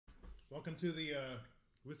Welcome to the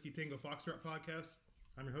Whiskey Tango Foxtrot podcast.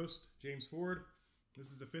 I'm your host, James Ford. This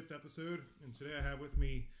is the 5th episode, and today I have with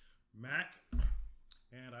me Mack,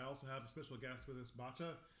 and I also have a special guest with us,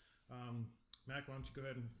 Baca. Mack, why don't you go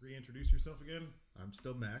ahead and reintroduce yourself again? I'm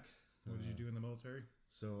still Mack. What did you do in the military?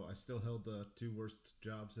 So I still held the two worst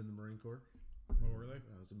jobs in the Marine Corps. What were they?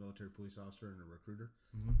 I was a military police officer and a recruiter.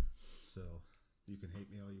 Mm-hmm. So you can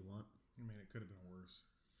hate me all you want. I mean, it could have been worse.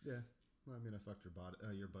 Yeah. Well, I mean, I fucked your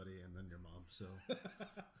buddy and then your mom, so.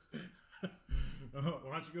 Why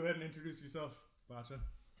don't you go ahead and introduce yourself, Baca?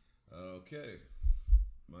 Okay.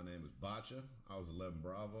 My name is Baca. I was 11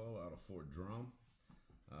 Bravo out of Fort Drum.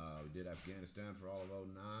 We did Afghanistan for all of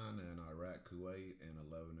 2009 and Iraq, Kuwait in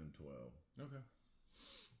 11 and 12. Okay.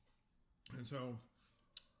 And so,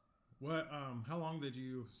 how long did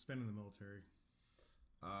you spend in the military?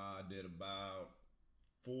 I did about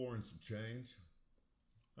 4 and some change.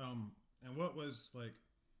 And what was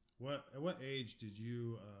at what age did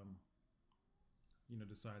you,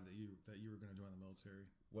 decide that you were going to join the military?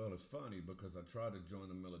 Well, it's funny because I tried to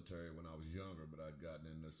join the military when I was younger, but I'd gotten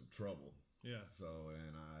into some trouble. Yeah. So,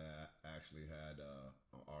 and I actually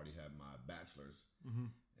already had my bachelor's,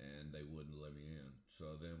 mm-hmm. and they wouldn't let me in.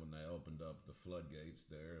 So then when they opened up the floodgates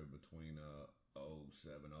there between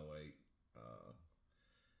 07, 08,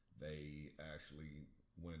 they actually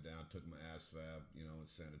went down, took my ASVAB, in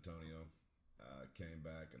San Antonio. Came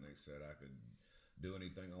back and they said I could do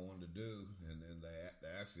anything I wanted to do. And then they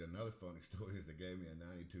actually, another funny story is they gave me a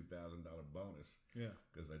 $92,000 bonus. Yeah.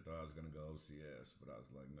 Because they thought I was going to go OCS. But I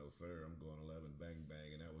was like, no, sir, I'm going 11 bang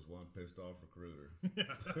bang. And that was one pissed off recruiter.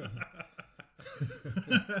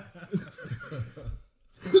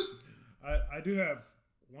 I do have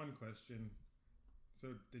one question.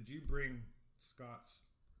 So did you bring Scott's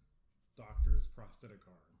doctor's prosthetic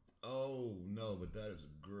arm? Oh, no, but that is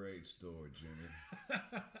a great story, Jimmy.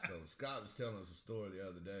 So Scott was telling us a story the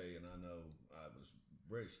other day, and I know I was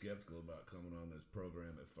very skeptical about coming on this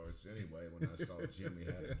program at first anyway when I saw Jimmy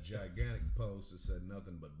had a gigantic post that said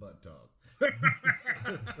nothing but butt talk.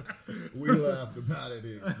 We laughed about it.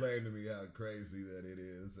 He explained to me how crazy that it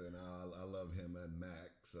is, and I love him and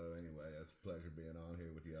Mack. So anyway, it's a pleasure being on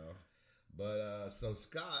here with y'all. But so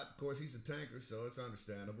Scott, of course, he's a tanker, so it's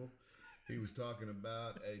understandable. He was talking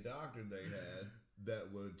about a doctor they had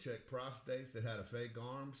that would check prostates that had a fake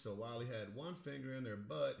arm. So while he had one finger in their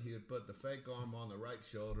butt, he would put the fake arm on the right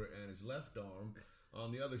shoulder and his left arm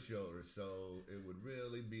on the other shoulder. So it would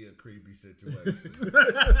really be a creepy situation.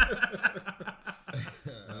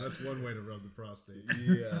 That's one way to rub the prostate.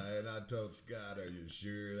 Yeah, and I told Scott, are you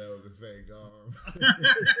sure that was a fake arm?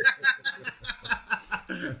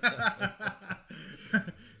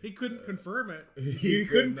 He couldn't confirm it. He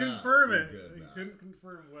couldn't confirm it. He couldn't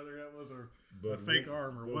confirm whether that was a fake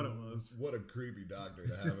arm or what it was. What a creepy doctor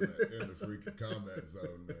to have in the freaking combat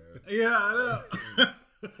zone, man. Yeah, I know.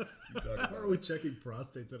 Why are we checking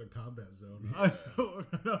prostates in a combat zone? I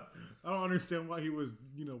don't understand why he was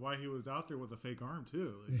out there with a fake arm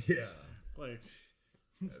too.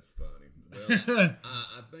 That's funny. Well,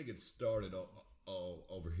 I think it started all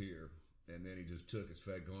over here. And then he just took his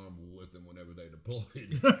fake arm with him whenever they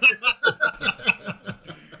deployed.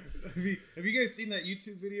 Have you guys seen that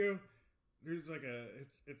YouTube video? There's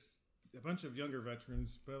it's a bunch of younger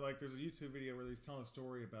veterans, but there's a YouTube video where he's telling a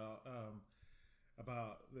story about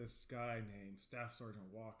this guy named Staff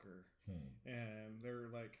Sergeant Walker, and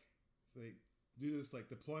they do this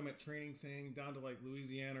deployment training thing down to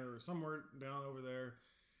Louisiana or somewhere down over there.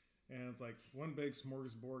 And it's one big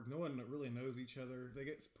smorgasbord. No one really knows each other. They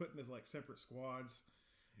get put into separate squads.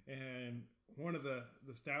 And one of the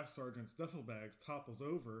staff sergeant's duffel bags topples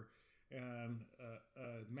over, and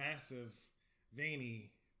a massive,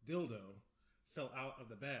 veiny dildo fell out of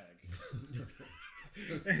the bag.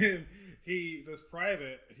 And this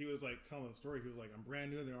private, he was telling the story. He was I'm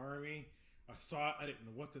brand new in the Army. I saw it. I didn't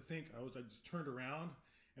know what to think. I just turned around.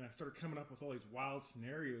 And I started coming up with all these wild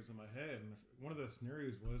scenarios in my head. And one of the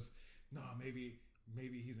scenarios was, no, maybe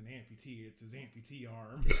he's an amputee. It's his amputee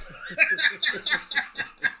arm.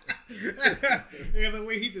 And the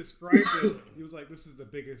way he described it, he was this is the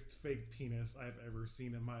biggest fake penis I've ever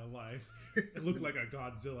seen in my life. It looked like a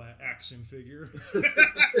Godzilla action figure.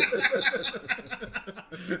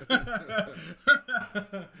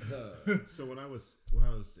 So when I was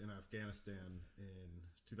in Afghanistan in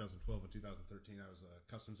 2012 and 2013, I was a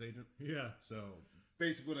customs agent. Yeah. So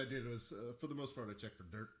basically what I did was, for the most part, I checked for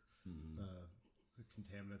dirt,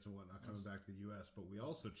 contaminants and whatnot coming back to the U.S., but we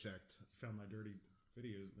also checked... You found my dirty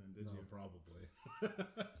videos then, did you? No, probably.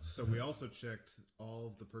 So we also checked all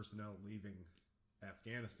of the personnel leaving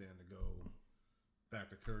Afghanistan to go back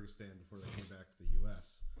to Kyrgyzstan before they came back to the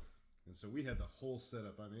U.S. And so we had the whole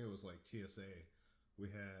setup. I mean, it was like TSA. We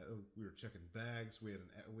were checking bags. We had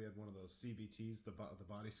one of those CBTs, the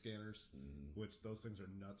body scanners, which those things are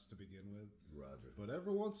nuts to begin with. Roger. But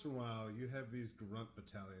every once in a while, you have these grunt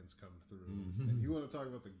battalions come through, and you want to talk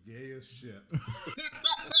about the gayest shit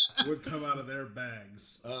would come out of their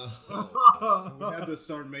bags. We had this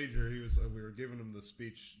sergeant major. We were giving him the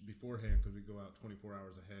speech beforehand because we go out 24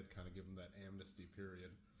 hours ahead, kind of give him that amnesty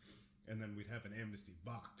period, and then we'd have an amnesty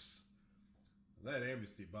box. That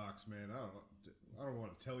amnesty box, man, I don't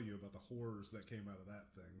want to tell you about the horrors that came out of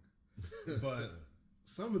that thing. But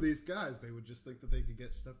some of these guys, they would just think that they could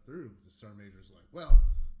get stuff through. The sergeant major's like, well,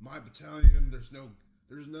 my battalion, there's none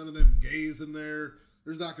of them gays in there.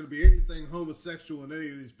 There's not going to be anything homosexual in any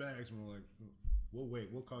of these bags. And we're like, we'll wait.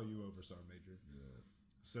 We'll call you over, sergeant major. Yeah.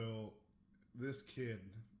 So this kid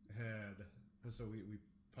we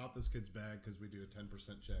popped this kid's bag because we do a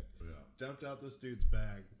 10% check. Yeah. Dumped out this dude's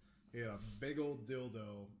bag. He had a big old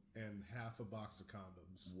dildo and half a box of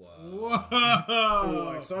condoms. Wow.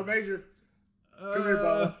 Whoa. Like, Sergeant Major, come here,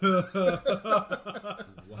 Bubba.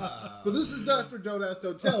 Wow. But this is after Don't Ask,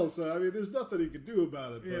 Don't Tell, so, I mean, there's nothing he could do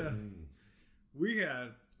about it. But. Yeah.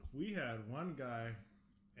 We had one guy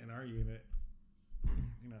in our unit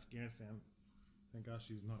in Afghanistan. Thank gosh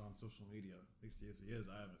he's not on social media. At least if he is,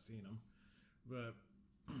 I haven't seen him. But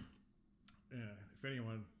if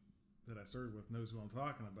anyone that I served with knows who I'm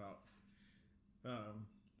talking about.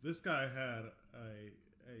 This guy had a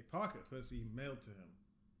pocket pussy mailed to him.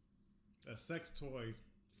 A sex toy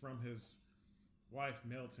from his wife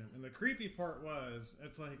mailed to him. And the creepy part was,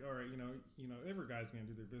 it's like, all right, you know, every guy's gonna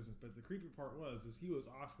do their business, but the creepy part was he was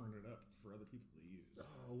offering it up for other people to use.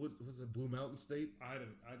 Oh, what was it, Blue Mountain State? I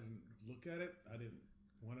didn't look at it. I didn't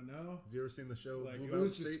want to know. Have you ever seen the show? Like, Blue it Mountain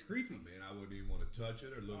was just State? creepy. I mean, I wouldn't even want to touch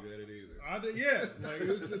it or look at it either. Yeah, like it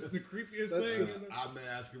was just the creepiest thing. I may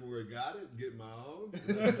ask him where he got it, get my own.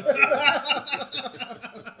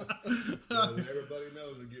 Everybody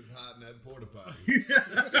knows it gets hot in that porta potty.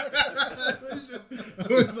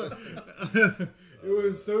 It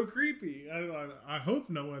was so creepy. I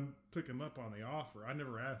hope no one took him up on the offer. I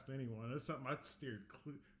never asked anyone. It's something I steered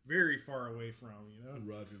very far away from, you know?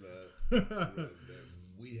 Roger that.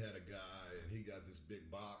 We had a guy, and he got this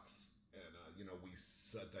big box, and, we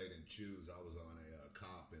studied in choose. I was on a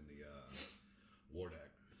cop in the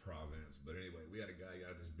Wardak province. But anyway, we had a guy who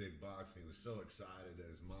got this big box, and he was so excited that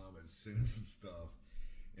his mom had sent him some stuff.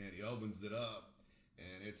 And he opens it up,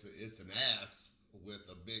 and it's an ass with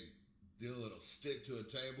a big deal that'll stick to a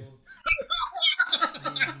table.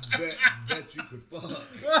 that you could fuck.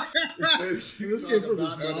 This came from his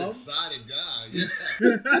mom? An excited guy. Yeah.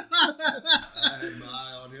 I had my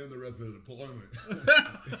eye on him the rest of the deployment.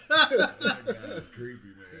 That guy's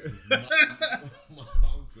creepy, man. His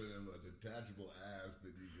mom sent him a detachable ass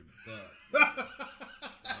that you could fuck.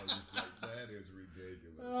 I was just like, that is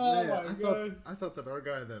ridiculous. Oh, man, my God. I thought that our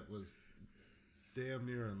guy that was damn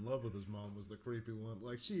near in love with his mom was the creepy one.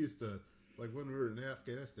 Like, she used to, like, when we were in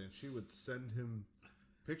Afghanistan, she would send him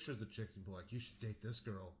pictures of chicks and be like, you should date this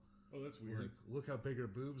girl. Oh, that's weird. Like, look how big her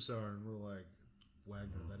boobs are. And we're like,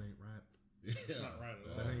 Wagner, that ain't right. It's not right at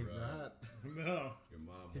all. That ain't right. No. Your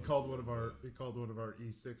mom He called one of our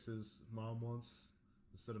E6's mom once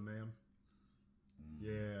instead of ma'am.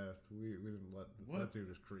 Yeah, we didn't let that dude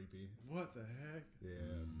was creepy. What the heck?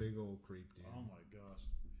 Yeah, big old creep dude. Oh my gosh.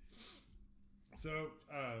 So,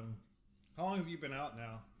 how long have you been out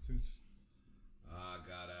now? Since I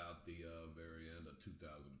got out the very end of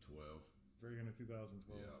 2012. very end of 2012.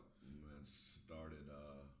 Yeah, and started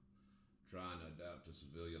trying to adapt to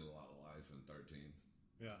civilian life in 13.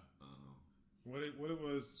 Yeah. What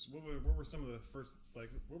were some of the first, like,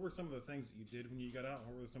 what were some of the things that you did when you got out?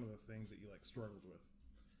 And what were some of the things that you like struggled with?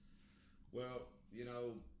 Well,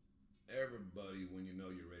 everybody, when you know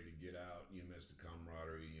you're ready to get out, you miss the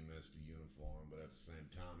camaraderie, you miss the uniform, but at the same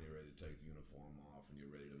time, you're ready to take the uniform off and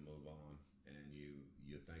you're ready to move on, and you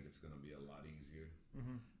think it's going to be a lot easier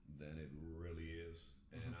than it really is.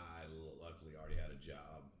 And I luckily already had a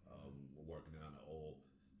job working on the oil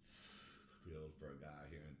field for a guy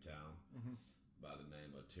here in town by the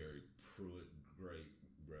name of Terry Pruitt. Great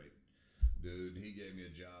dude. He gave me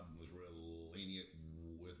a job and was real lenient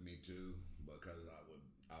with me too, because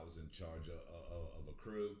I was in charge of a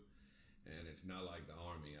crew, and it's not like the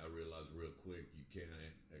Army. I realized real quick you can't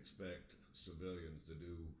expect civilians to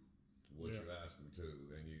do what you ask them to,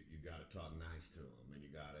 and you got to talk nice to them, and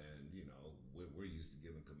we're used to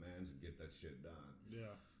giving commands and get that shit done.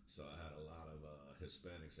 Yeah. So I had a lot of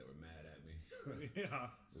Hispanics that were mad at me. Yeah.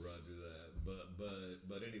 Roger that.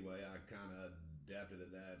 But anyway, I kind of adapted to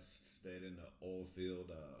that. Stayed in the oil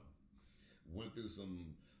field. Went through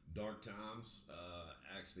some dark times.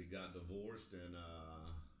 Actually got divorced in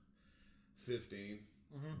 15.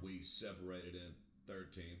 We separated in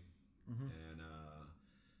 13, and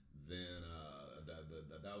then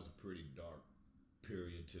that was a pretty dark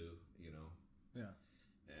period too, you know. Yeah.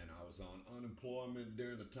 And I was on unemployment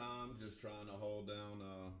during the time, just trying to hold down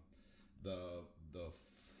the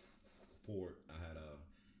fort. I had a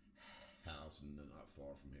house not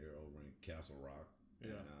far from here, over in Castle Rock.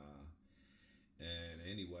 Yeah. And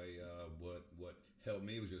anyway, what helped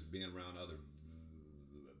me was just being around other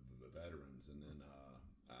veterans, and then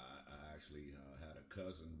I actually had a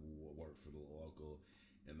cousin who worked for the local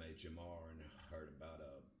MHMR and heard about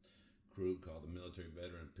a crew called the Military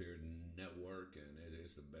Veteran Peer Network, and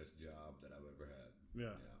it's the best job that I've ever had.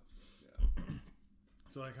 Yeah.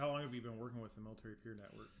 So, like, how long have you been working with the Military Peer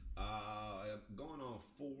Network? Going on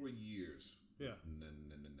 4 years. Yeah. And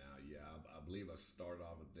now, I believe I started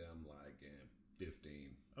off with them like in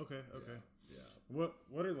 15. Okay. Yeah.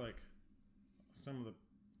 What are like some of the,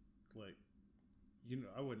 like,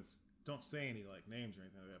 don't say any like names or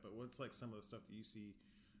anything like that, but what's like some of the stuff that you see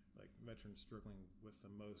like veterans struggling with the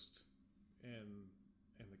most in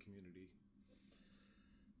the community?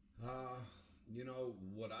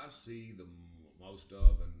 What I see the most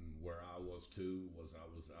of, and where I was too, was I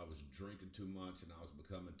was drinking too much, and I was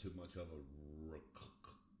becoming too much of a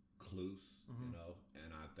recluse, you know.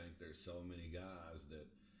 And I think there's so many guys that,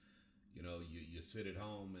 you know, you sit at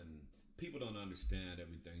home and people don't understand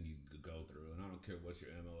everything you go through. And I don't care what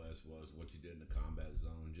your MOS was, what you did in the combat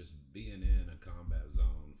zone. Just being in a combat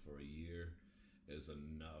zone for a year is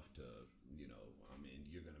enough to, you know, I mean,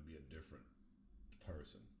 you're going to be a different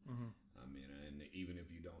person. I mean, and even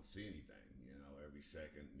if you don't see anything, you know, every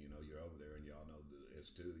second, you know, you're over there, and y'all know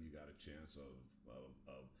it's too, you got a chance of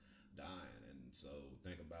dying. And so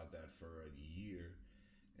think about that for a year.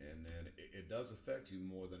 And then it does affect you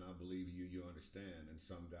more than I believe you understand. And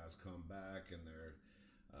some guys come back and they're,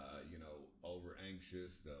 over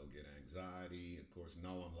anxious. They'll get anxiety. Of course,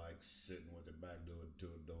 no one likes sitting with their back to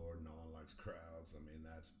a door. No one likes crowds. I mean,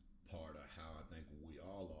 that's part of how I think we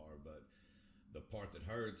all are. But the part that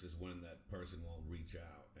hurts is when that person won't reach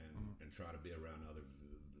out and try to be around other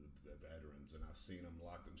veterans. And I've seen them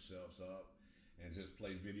lock themselves up and just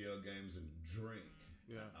play video games and drink.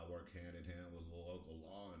 Yeah. I work hand in hand with local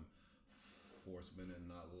law enforcement, and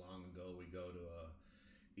not long ago we go to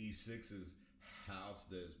E6's house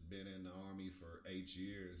that's been in the Army for 8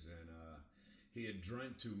 years, and he had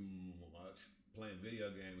drank too much playing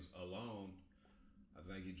video games alone. I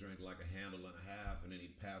think he drank like a handle and a half, and then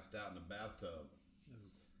he passed out in the bathtub.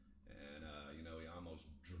 And he almost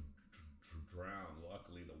drowned.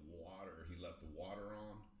 Luckily, he left the water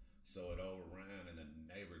on, so it overran, and a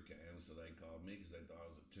neighbor came, so they called me because they thought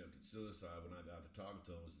it was attempted suicide. When I got to talking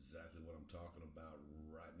to him, it's exactly what I'm talking about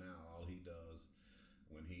right now. All he does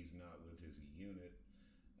when he's not with his unit,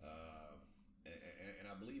 and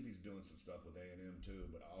I believe he's doing some stuff with A&M too,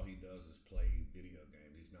 but all he does is play video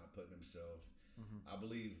games. He's not putting himself. I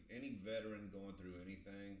believe any veteran going through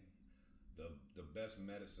anything, the best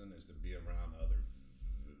medicine is to be around other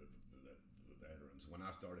veterans. When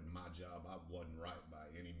I started my job, I wasn't right by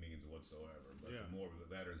any means whatsoever. But the more of the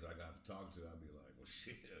veterans I got to talk to, I'd be like, well,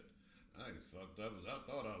 shit, I ain't as fucked up as I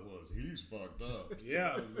thought I was. He's fucked up.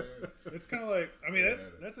 Yeah. It's kind of like, I mean,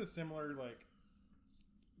 that's a similar, like,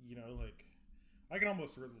 you know, like, I can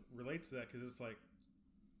almost relate to that because it's like,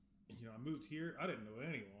 you know, I moved here. I didn't know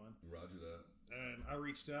anyone. Roger that. And I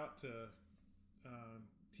reached out to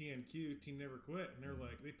TNQ, Team Never Quit, and they're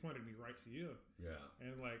like, they pointed me right to you. Yeah.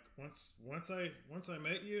 And like once I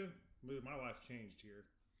met you, my life changed here.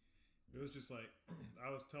 It was just like,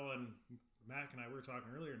 I was telling Mack and I, we were talking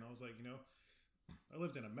earlier, and I was like, you know, I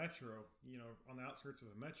lived in a metro, you know, on the outskirts of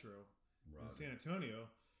a metro in San Antonio,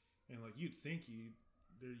 and like you'd think you'd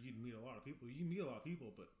meet a lot of people. You meet a lot of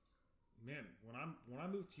people, but man, when I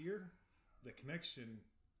moved here, the connection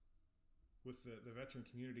with the veteran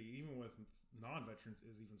community, even with non-veterans,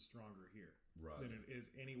 is even stronger here than it is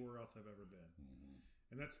anywhere else I've ever been.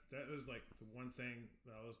 And that was like the one thing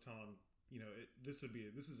that I was telling, you know, this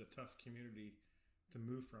is a tough community to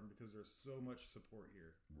move from because there's so much support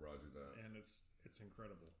here. Roger that. And it's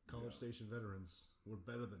incredible. College Station veterans, we're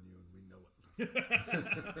better than you, and we know it.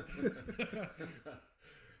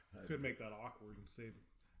 Could make that awkward and say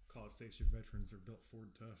College Station veterans are built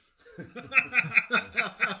Ford tough.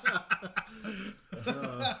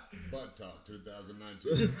 Butt Talk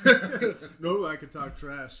 2019. Normally I could talk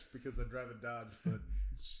trash because I drive a Dodge, but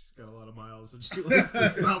she's got a lot of miles and she likes to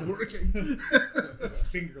stop working. It's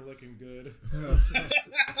finger looking good.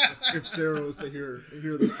 If Sarah was to hear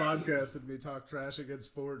the podcast and me talk trash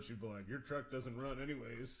against Ford, she'd be like, "Your truck doesn't run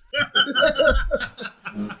anyways."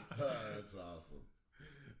 That's awesome.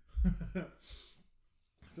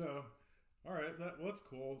 So, all right, that's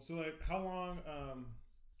cool. So, like, how long?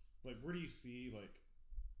 Like, where do you see like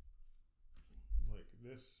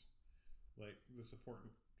this, like the support,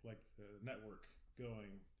 like the network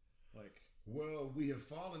going, like? Well, we have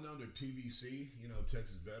fallen under TVC,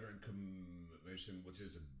 Texas Veteran Commission, which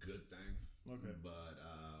is a good thing. Okay. But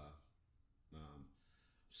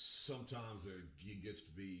sometimes it gets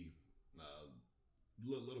to be a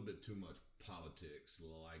little bit too much politics.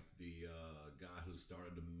 Like the guy who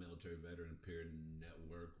started the Military Veteran Peer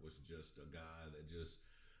Network was just a guy that just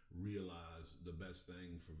realized the best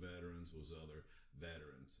thing for veterans was other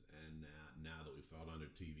veterans. And now that we fall under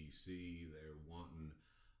TVC, they're wanting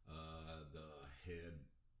the head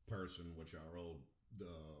person, which our old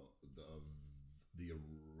the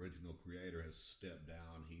original creator has stepped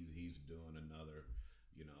down. He's doing another,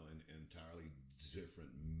 an entirely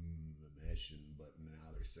different mission. But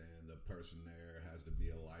now they're saying the person there has to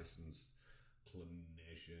be a licensed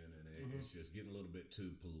clinician, and it's just getting a little bit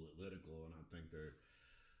too political. And I think they're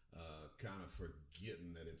kind of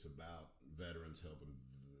forgetting that it's about veterans helping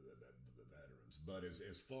the veterans. But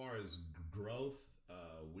as far as growth,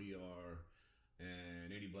 we are,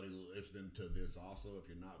 and anybody listening to this also, if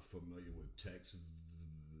you're not familiar with Tex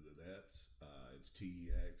Vets, it's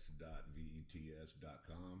tex.vets.com.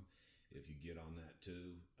 If you get on that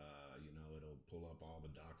too, it'll pull up all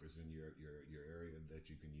the doctors in your area that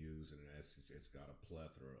you can use, and it's got a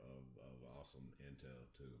plethora of awesome intel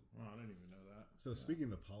too. Oh, I didn't even know that. So speaking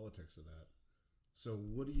of the politics of that, so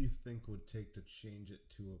what do you think would take to change it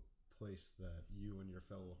to a place that you and your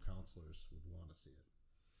fellow counselors would want to see it?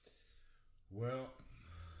 Well,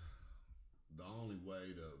 the only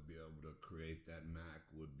way to be able to create that Mack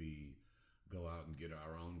would be go out and get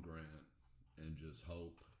our own grant and just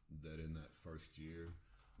hope that in that first year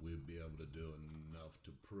we'd be able to do enough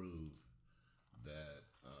to prove that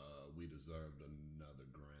we deserved another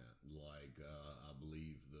grant. Like I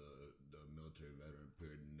believe the Military Veteran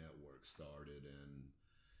Peer Network started, and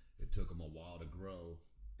it took them a while to grow,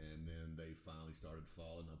 and then they finally started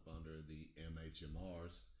falling up under the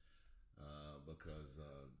MHMRs because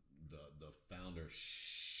the founder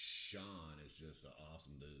Sean is just an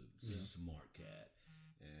awesome dude, smart cat,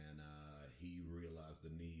 and he realized the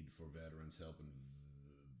need for veterans helping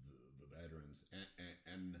the veterans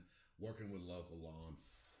and working with local law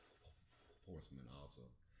enforcement also.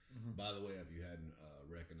 Mm-hmm. By the way, if you hadn't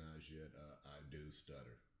recognized yet, I do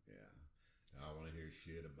stutter. Yeah. I want to hear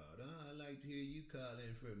shit about, I'd like to hear you call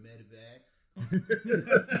in for a medevac.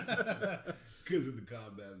 Because of the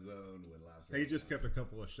combat zone when lives are He just kept a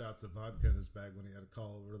couple of shots of vodka in his bag when he had a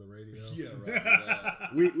call over the radio. Yeah,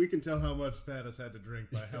 right. We can tell how much Pat has had to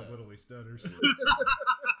drink by how little he stutters.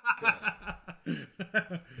 Yeah,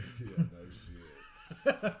 no shit.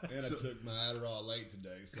 And I took my Adderall late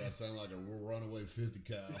today, so I sound like a runaway 50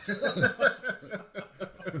 cow.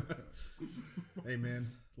 Hey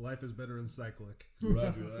man, life is better in cyclic.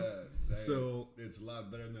 Roger that. So it's a lot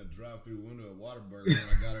better than that drive-through window at Whataburger when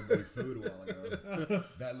I got everybody food a while ago.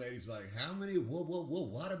 That lady's like, "How many? Whoa,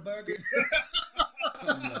 Whataburger?"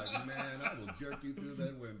 I'm like, "Man, I will jerk you through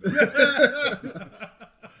that window."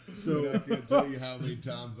 So I can't tell you how many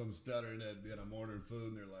times I'm stuttering and I'm ordering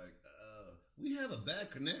food, and they're like, "We have a bad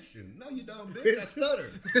connection." No, you don't, bitch. I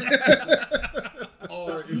stutter.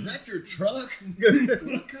 Or is that your truck?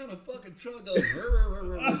 What kind of fucking truck goes?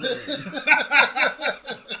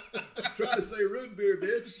 Try to say root beer,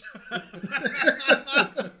 bitch.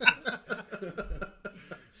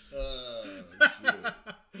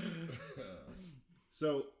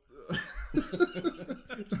 So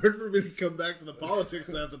it's hard for me to come back to the politics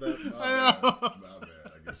after that. My bad.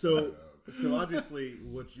 I guess So obviously,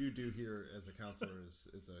 what you do here as a counselor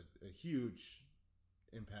is a huge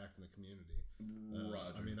impact in the community.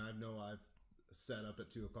 Roger. I mean, I know I've sat up at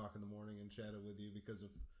 2:00 in the morning and chatted with you because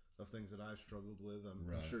of things that I've struggled with. I'm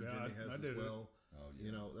sure Jimmy has as well. Oh,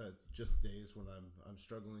 yeah. Just days when I'm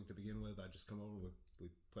struggling to begin with, I just come over,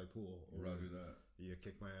 we play pool. Or Roger that. You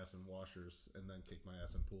kick my ass in washers and then kick my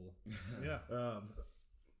ass in pool. Yeah.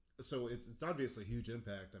 So it's obviously a huge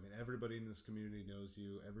impact. I mean, everybody in this community knows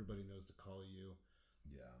you. Everybody knows to call you.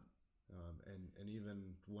 Yeah. And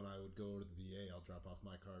even when I would go to the VA, I'll drop off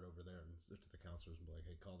my card over there and to the counselors and be like,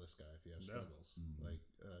 "Hey, call this guy if you have struggles." Mm-hmm. Like,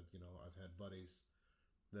 I've had buddies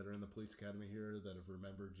that are in the police academy here that have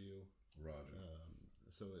remembered you. Roger.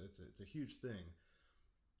 So it's a huge thing.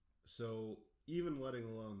 So even letting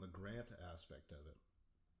alone the grant aspect of it,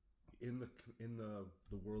 in the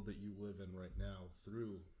world that you live in right now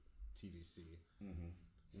through TVC,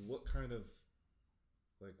 what kind of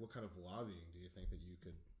lobbying do you think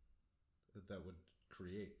that would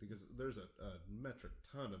create? Because there's a metric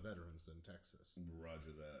ton of veterans in Texas.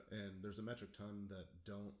 Roger that. And there's a metric ton that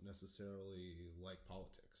don't necessarily like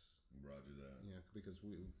politics. Roger that. Yeah, because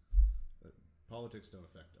politics don't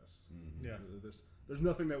affect us. Yeah. There's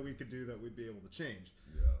nothing that we could do that we'd be able to change.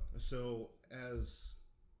 Yeah. So as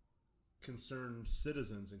concerned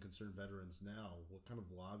citizens and concerned veterans now, what kind of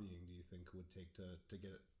lobbying do you think would take to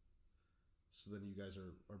get it so then you guys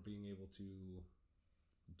are being able to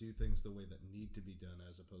do things the way that need to be done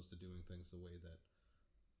as opposed to doing things the way that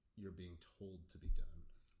you're being told to be done?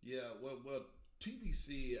 Yeah, well,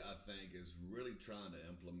 TVC, I think, is really trying to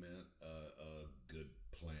implement a good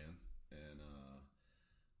plan, and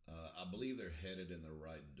I believe they're headed in the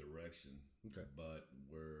right direction. Okay, but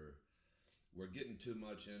we're getting too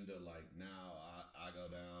much into, like, now I go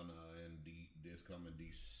down in this coming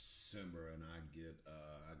December, and I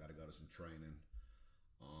got to go to some training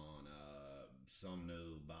on some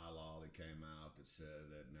new bylaw that came out that said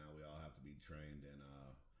that now we all have to be trained in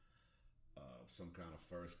some kind of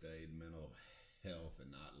first aid, mental health, and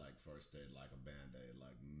not like first aid like a Band-Aid,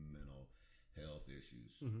 like mental health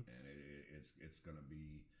issues. And it's going to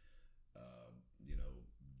be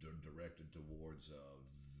directed towards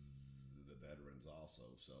the veterans also.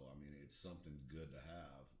 So I mean, it's something good to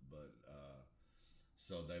have, but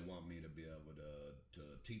so they want me to be able to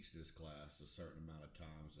teach this class a certain amount of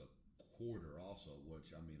times a quarter also,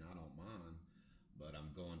 which, I mean, I don't mind, but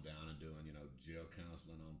I'm going down and doing, jail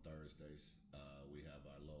counseling on Thursdays. We have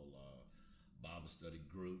our little Bible study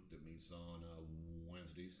group that meets on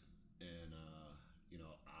Wednesdays, and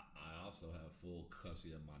I also have full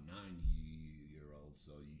custody of my 9-year-old,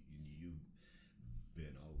 so you've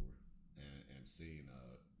been over and seen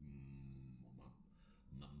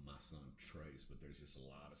my son Trace, but there's just a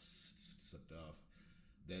lot of stuff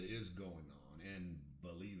that is going on, and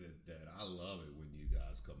believe it, that I love it when you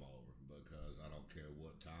guys come over, because I don't care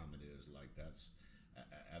what time it is. Like, that's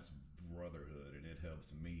brotherhood, and it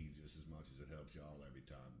helps me just as much as it helps y'all every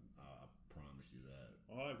time. I promise you that.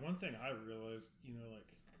 Well, like, one thing I realized,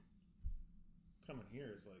 like, coming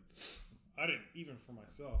here is, like, I didn't, even for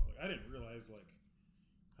myself, like, I didn't realize, like,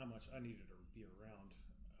 how much I needed to be around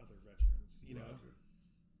other veterans, you know?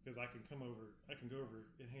 Because I can go over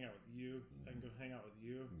and hang out with you. I can go hang out with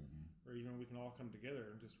you, or even we can all come together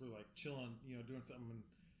and just we're like chilling, doing something in,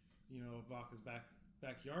 Baca's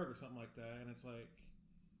backyard or something like that. And it's like,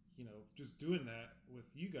 just doing that with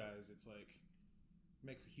you guys, it's like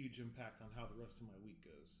makes a huge impact on how the rest of my week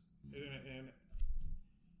goes. And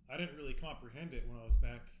I didn't really comprehend it when I was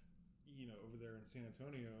back, over there in San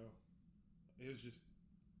Antonio. It was just,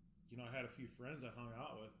 I had a few friends I hung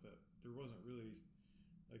out with, but there wasn't really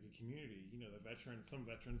like a community. Some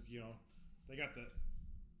veterans, they got the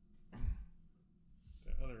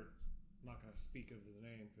other, I'm not going to speak of the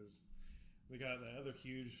name because they got that other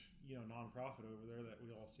huge, nonprofit over there that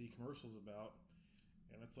we all see commercials about.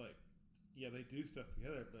 And it's like, yeah, they do stuff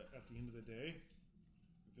together, but at the end of the day,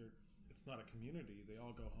 it's not a community. They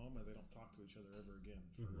all go home and they don't talk to each other ever again.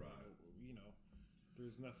 Right.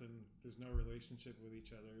 There's no relationship with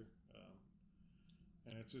each other.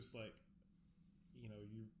 And it's just like,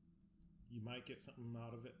 you might get something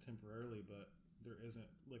out of it temporarily, but there isn't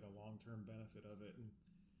like a long-term benefit of it. And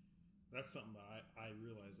that's something that I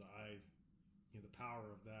realize that the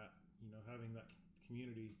power of that, having that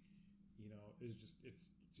community, is just,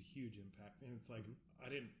 it's a huge impact. And it's like,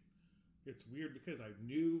 it's weird because I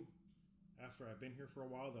knew after I've been here for a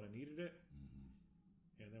while that I needed it.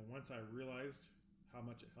 And then once I realized how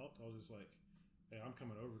much it helped, I was just like, hey, I'm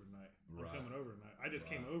coming over tonight. I just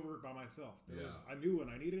came over by myself. I knew when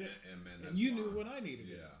I needed it, and you knew when I needed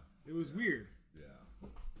it. It was weird. Yeah.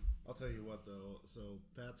 I'll tell you what, though. So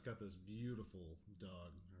Pat's got this beautiful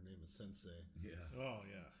dog. Her name is Sensei. Yeah. Oh,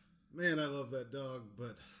 yeah. Man, I love that dog,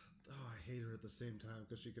 but I hate her at the same time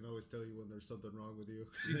because she can always tell you when there's something wrong with you.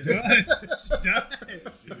 She does. She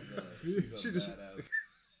does. She's a badass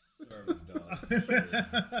service dog.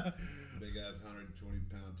 Big ass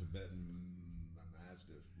 120-pound Tibetan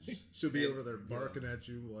Mastiff. She'll be over there barking at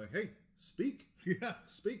you like, hey, speak. Yeah.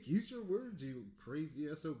 Speak. Use your words, you crazy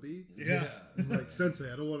SOB. Yeah. I'm like,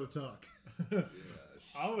 Sensei, I don't want to talk.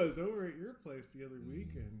 I was over at your place the other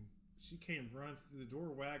week, and she came running through the door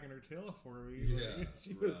wagging her tail for me. Yeah,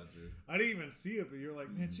 like, I didn't even see it, but you're like,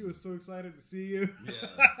 man, she was so excited to see you.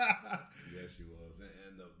 Yeah, she was.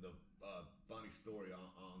 And the funny story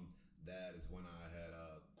on that is when I had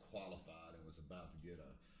qualified and was about to get a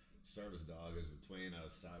service dog is between a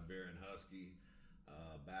Siberian Husky,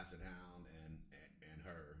 Basset Hound, and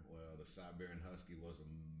her. Well, the Siberian Husky was a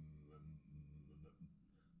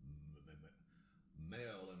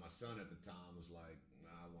male, and my son at the time was like,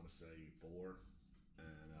 I want to say 4,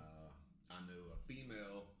 and I knew a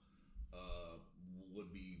female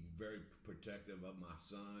would be very protective of my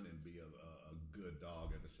son and be a good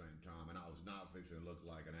dog at the same time, and I was not fixing to look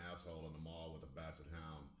like an asshole in the mall with a Basset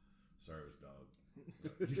Hound service dog.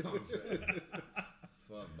 You know what I'm saying?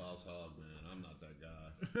 Fuck Boss Hog, man. I'm not that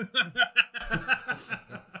guy.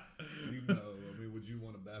 You know, I mean, would you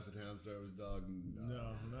want a Basset Hound service dog?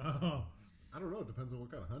 No. I don't know. It depends on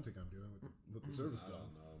what kind of hunting I'm doing with the service dog. I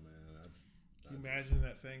don't know, man. Can you imagine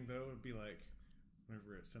that thing though? It'd be like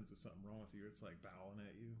whenever it senses something wrong with you, it's like bowling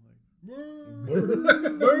at you, like.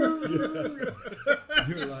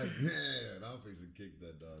 You're like, man, I'm fixing to kick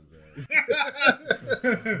that dog's ass.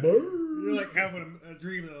 You're like having a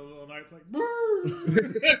dream in the middle of the night. It's like,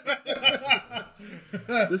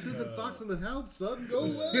 this isn't Fox and the Hound, son. Go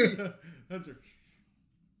away.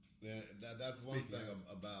 Yeah, that's one thing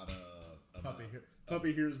about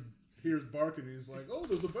Puppy hears barking. And he's like, "Oh,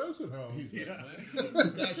 there's a Basset Hound." He's like,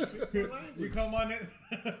 man. You call my name.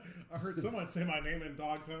 I heard someone say my name in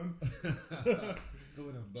dog tone.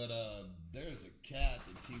 But there's a cat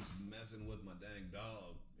that keeps messing with my dang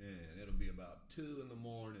dog, and it'll be about 2 in the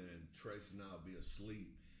morning, and Tracy and I'll be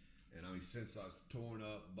asleep. And I mean, since I was torn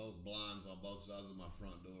up both blinds on both sides of my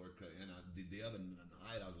front door, and the other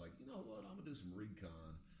night I was like, you know what, I'm gonna do some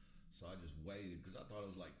recon. So I just waited because I thought it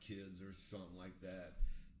was like kids or something like that.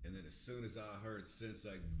 And then as soon as I heard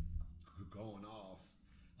Sensei going off,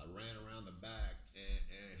 I ran around the back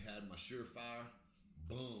and had my Surefire.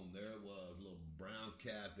 Boom, there it was, a little brown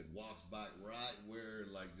cat that walks by right where,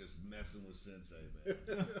 like, just messing with Sensei,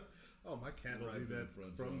 man. Oh, my cat will do that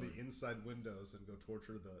from the inside windows and go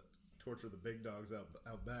torture the big dogs out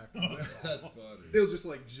back. That's funny. They'll just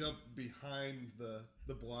like jump behind the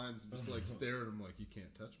blinds and just like stare at them like, you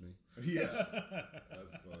can't touch me. Yeah,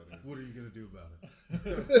 that's funny. What are you gonna do about it?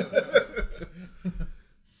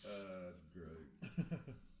 That's great.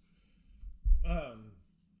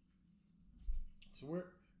 So where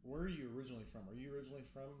are you originally from? Are you originally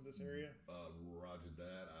from this area? Roger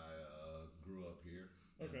that. I grew up here.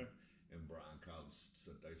 Okay. In Bryan College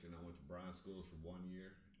Station. I went to Bryan schools for 1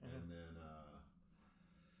 year, and then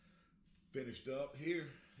finished up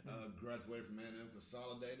here. Graduated from A&M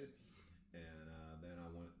Consolidated, and then I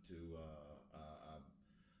went to I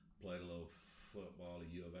played a little football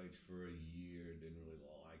at U of H for a year. Didn't really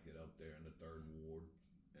like it up there in the 3rd Ward,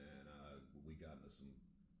 and we got into some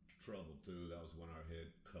trouble too. That was when our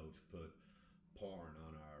head coach put porn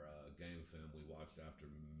on our game film we watched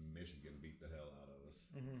after Michigan beat the hell out of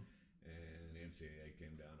us. Mm-hmm. And NCAA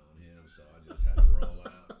came down on him, so I just had to roll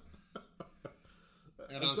out.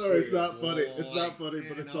 And I'm sorry, it's not funny. It's not funny,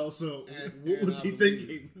 but it's also, what was he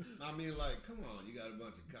thinking? I mean, like, come on, you got a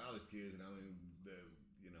bunch of college kids, and I mean,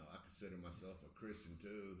 I consider myself a Christian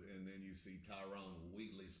too, and then you see Tyrone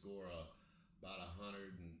Wheatley score about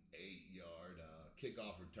 108-yard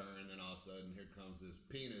kickoff return, and then all of a sudden, here comes this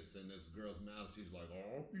penis in this girl's mouth. She's like,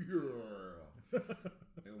 oh, yeah.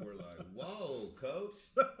 And we're like, whoa, coach.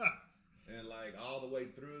 And like all the way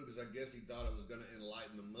through, because I guess he thought it was going to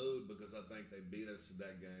enlighten the mood, because I think they beat us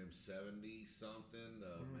that game 70-something,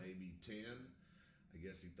 maybe 10. I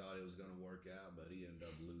guess he thought it was going to work out, but he ended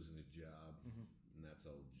up losing his job. And that's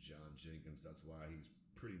old John Jenkins. That's why he's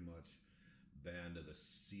pretty much banned to the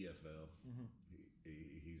CFL.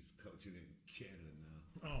 He's coaching in Canada now.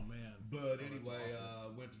 Oh, man. But anyway,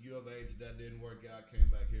 went to U of H. That didn't work out. Came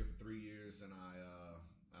back here for 3 years, and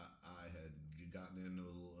I had gotten into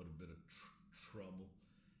a little bit of trouble,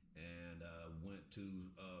 and went to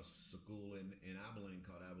school in Abilene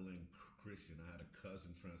called Abilene Christian. I had a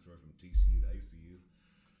cousin transfer from TCU to ACU,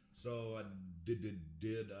 so I did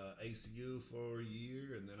ACU for a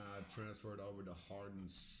year, and then I transferred over to Hardin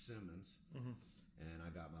Simmons, and I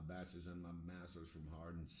got my bachelor's and my master's from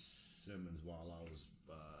Hardin Simmons while I was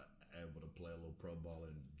able to play a little pro ball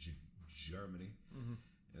in Germany.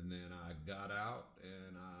 And then I got out,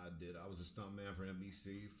 and I was a stuntman for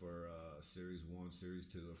NBC for Series 1, Series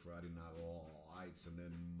 2 of Friday Night Lights. And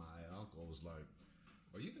then my uncle was like,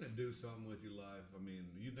 are you going to do something with your life? I mean,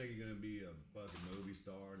 you think you're going to be a fucking movie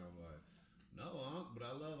star? And I'm like, no, Unc, but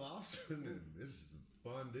I love Austin, and this is a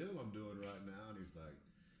fun deal I'm doing right now. And he's like,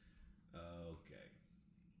 okay,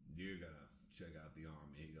 you're going to check out the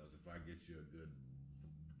Army. He goes, if I get you a good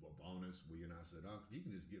bonus, will you? And I said, Uncle, you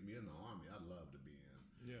can just get me in the Army. I'd love to be in.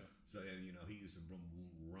 Yeah. So, and he used to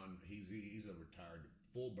run. He's a retired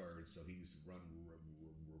full bird, so he used to run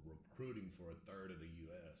recruiting for a third of the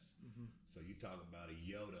U.S. So you talk about a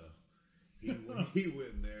Yoda. He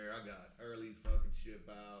went in there. I got early fucking ship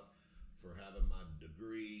out for having my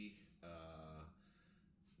degree.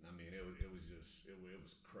 I mean, it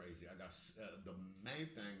was crazy. I got the main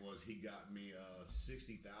thing was he got me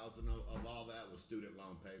 $60,000 of all that was student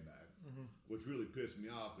loan payback, which really pissed me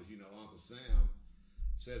off because Uncle Sam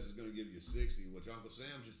says it's going to give you 60, which Uncle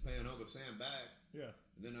Sam's just paying Uncle Sam back. Yeah.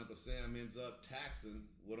 And then Uncle Sam ends up taxing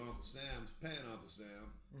what Uncle Sam's paying Uncle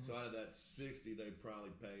Sam. So out of that 60, they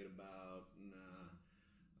probably paid about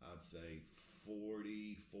I'd say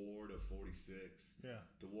 44 to 46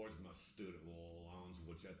 towards my student loans,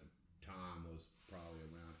 which at the time was probably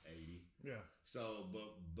around 80. Yeah. So,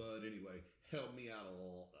 but anyway, helped me out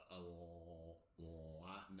a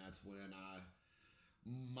lot, and that's when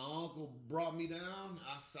my uncle brought me down.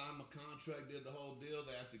 I signed my contract, did the whole deal.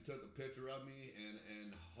 They actually took a picture of me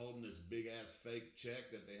and holding this big ass fake check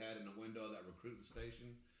that they had in the window of that recruiting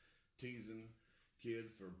station, teasing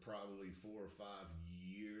kids for probably 4 or 5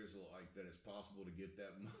 years, like that it's possible to get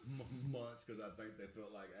that much, because I think they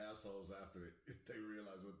felt like assholes after they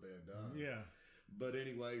realized what they had done. Yeah. But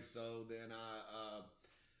anyway, so then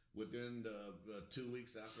within the 2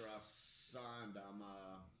 weeks after I signed, I'm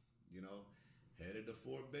headed to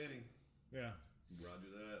Fort Benning. Yeah.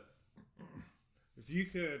 Roger that. If you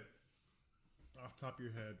could, off the top of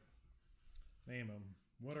your head, name them,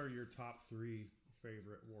 what are your top 3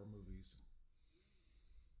 favorite war movies?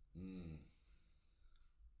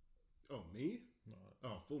 Oh, me?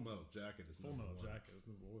 No. Full Metal Jacket is Full number Metal one. Jacket is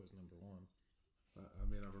always number 1. I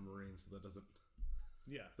mean, I'm a Marine, so that doesn't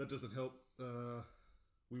help.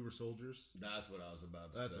 We Were Soldiers. That's what I was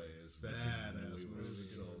about to say. That's a badass We Were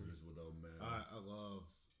movie. Soldiers with old man. I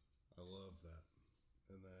love that.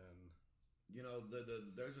 And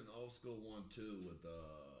then there's an old school one too with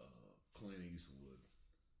Clint Eastwood.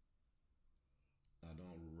 I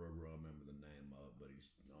don't remember the name of, but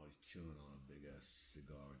he's always chewing on a big ass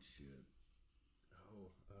cigar and shit.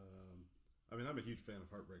 I mean, I'm a huge fan of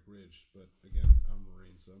Heartbreak Ridge, but again, I'm a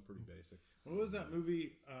Marine, so I'm pretty basic. What was that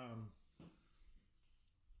movie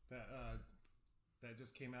that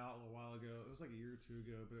just came out a little while ago? It was like a year or 2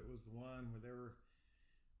 ago, but it was the one where they were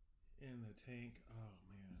in the tank. Oh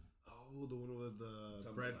man! Oh, the one with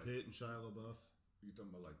Brad Pitt and Shia LaBeouf. You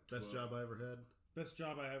talking about like Best Job I Ever Had? Best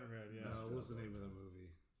Job I Ever Had. Yeah. What was the name of the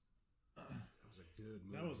movie? That was a good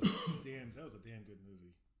movie. That was a damn good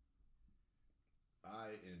movie.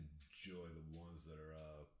 I enjoy the ones that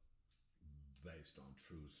are based on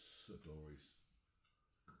true stories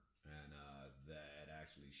and that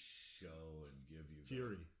actually show and give you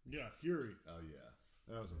Fury. Fury. Oh yeah,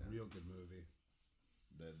 that was a real good movie.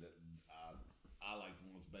 I like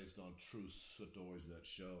the ones based on true stories that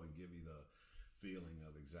show and give you the feeling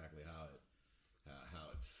of exactly how it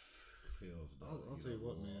feels. I'll tell you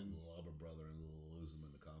what, man. Love a brother and lose him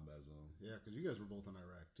in the combat zone. Yeah, because you guys were both in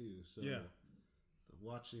Iraq too. So yeah.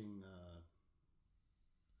 Watching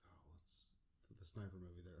what's the sniper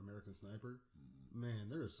movie there, American Sniper. Man,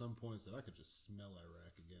 there are some points that I could just smell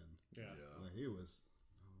Iraq again. Yeah. Like it was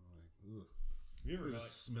ugh. You ever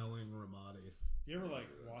smelling Ramadi? You ever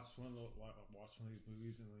watch one of these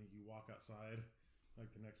movies and then you walk outside like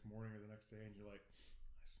the next morning or the next day and you're like,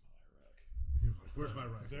 I smell Iraq. You're like, where's my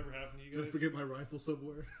rifle? Has that ever happened to you guys? Did I forget my rifle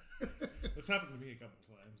somewhere? It's happened to me a couple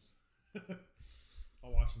times.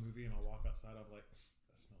 I'll watch a movie and I'll walk outside. I'm like,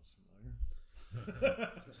 that smells familiar.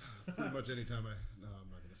 Pretty much anytime no, I'm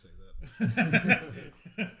not going to say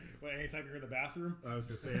that. Wait, anytime you're in the bathroom? I was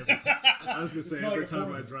going to say every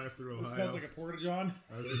time I drive through Ohio. It smells like a porta-john.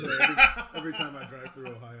 I was going to say every time I drive through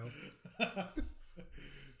Ohio.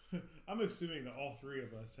 I'm assuming that all 3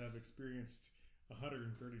 of us have experienced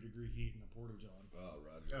 130-degree heat in a porta-john. Oh,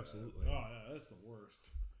 Roger. Absolutely. Oh, yeah, that's the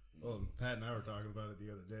worst. Well, Pat and I were talking about it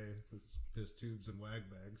the other day. Piss tubes and wag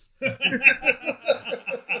bags. Yeah.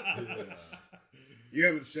 You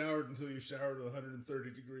haven't showered until you showered with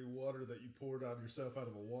 130-degree water that you poured on yourself out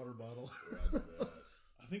of a water bottle.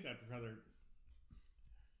 I think I'd rather...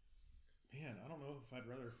 Man, I don't know if I'd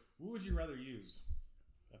rather... What would you rather use?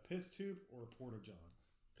 A piss tube or a porta-john?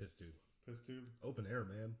 Piss tube. Piss tube? Open air,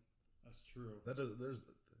 man. That's true. There's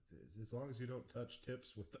as long as you don't touch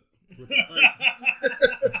tips with the pipe.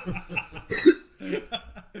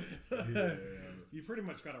 Yeah. You pretty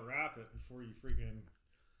much got to wrap it before you freaking...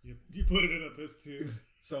 You put it in a piss tube.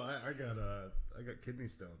 So I got kidney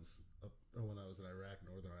stones when I was in Iraq,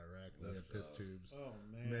 northern Iraq, and we had piss tubes. Oh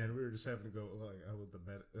man! Man, we were just having to go out with the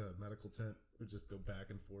medical tent. We'd just go back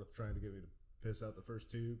and forth trying to get me to piss out the first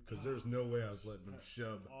tube because there was no way I was letting them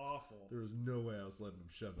shove. Awful. There was no way I was letting them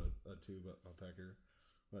shove a tube up my pecker.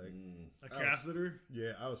 Like a catheter.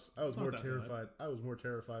 I was more terrified. I was more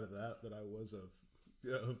terrified of that than I was of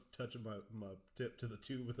touching my tip to the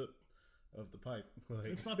tube of the pipe. Like,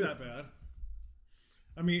 it's not that bad.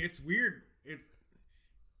 I mean, it's weird.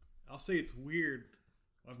 I'll say it's weird.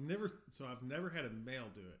 I've never had a male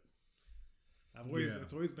do it.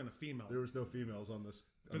 It's always been a female. There was no females on this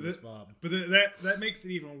fob. But that makes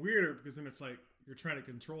it even weirder because then it's like you're trying to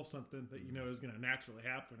control something that you know is going to naturally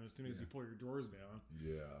happen as soon as you pull your drawers down.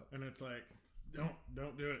 Yeah. And it's like,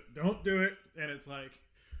 don't do it. Don't do it. And it's like,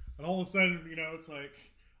 and all of a sudden, you know, it's like,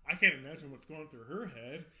 I can't imagine what's going through her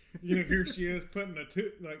head. You know, here she is putting a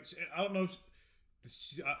tube, like, I don't know.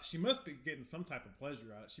 She must be getting some type of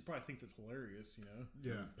pleasure out of it. She probably thinks it's hilarious, you know?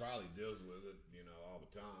 Yeah. Probably deals with it, you know, all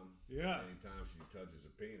the time. Yeah. Anytime she touches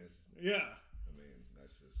a penis. Yeah. I mean,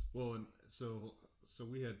 that's just... Well, and so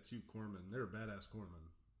we had 2 corpsmen. They were badass corpsmen.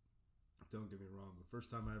 Don't get me wrong. The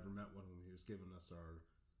first time I ever met one of them, he was giving us our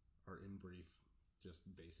in brief, just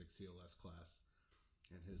basic CLS class.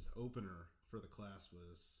 And his opener for the class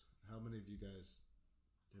was, how many of you guys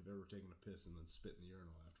have ever taken a piss and then spit in the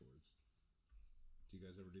urinal afterwards? Do you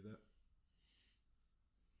guys ever do that?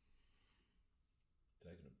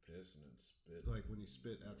 Taking a piss and then spit? Like when you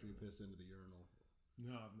spit after you piss into the urinal.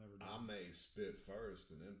 No, I've never done I may spit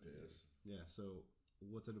first and then piss. Yeah, so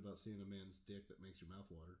what's it about seeing a man's dick that makes your mouth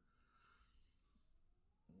water?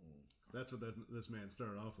 That's what this man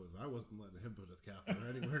started off with. I wasn't letting him put a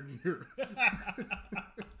catheter anywhere near.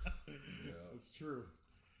 Yeah. It's true.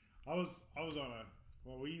 I was on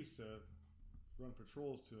we used to run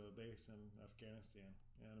patrols to a base in Afghanistan,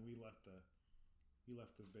 and we left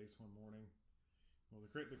this base one morning. Well,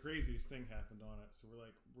 the craziest thing happened on it. So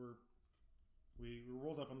we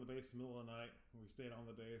rolled up on the base in the middle of the night, and we stayed on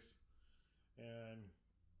the base, and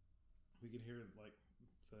we could hear like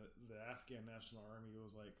the Afghan National Army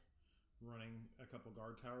was like running a couple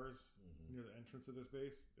guard towers near the entrance of this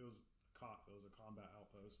base. It was a combat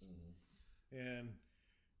outpost, and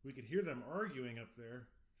we could hear them arguing up there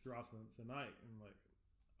throughout the night. And like,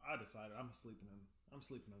 I decided I'm sleeping in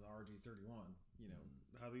the RG-31. You know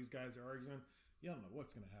how these guys are arguing. You don't know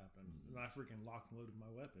what's gonna happen. And I freaking locked and loaded my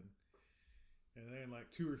weapon. And then like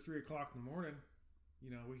 2 or 3 o'clock in the morning, you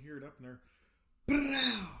know, we hear it up in there.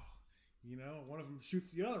 You know, one of them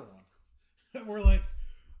shoots the other one. And we're like,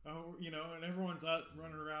 oh, you know, and everyone's out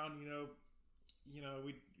running around.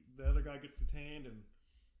 The other guy gets detained and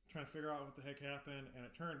trying to figure out what the heck happened. And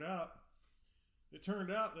it turned out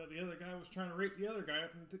that the other guy was trying to rape the other guy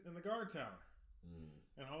up in the guard tower.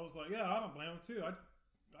 And I was like, yeah, I don't blame him too.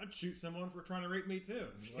 I'd shoot someone for trying to rape me too.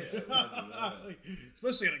 Like, like,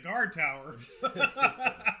 especially at a guard tower.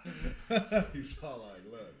 He's all like,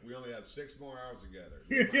 look, we only have 6 more hours together.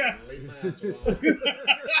 Leave my ass alone.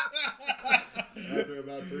 After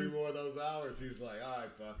about 3 more of those hours, he's like, all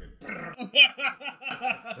right, fucking.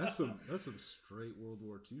 That's some straight World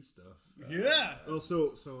War II stuff. Yeah. Well,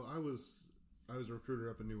 so I was a recruiter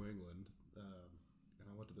up in New England, and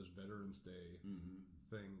I went to this Veterans Day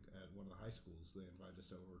thing at one of the high schools. They invited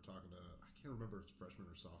us over. We're talking to, I can't remember if it's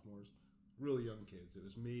freshmen or sophomores, really young kids. It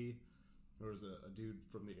was me. There was a dude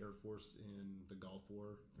from the Air Force in the Gulf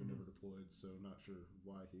War who never deployed, so not sure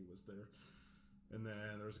why he was there. And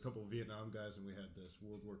then there was a couple of Vietnam guys, and we had this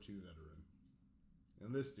World War II veteran.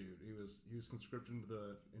 And this dude, he was conscripted into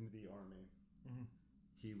the army.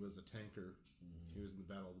 He was a tanker. He was in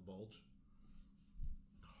the Battle of the Bulge.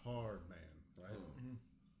 Hard man, right?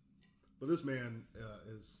 But this man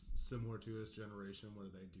is similar to his generation, where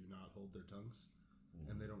they do not hold their tongues,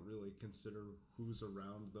 and they don't really consider who's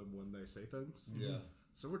around them when they say things. Yeah.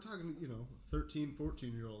 So we're talking, 13,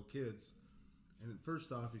 14-year-old kids. And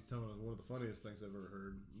first off, he's telling us one of the funniest things I've ever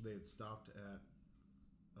heard. They had stopped at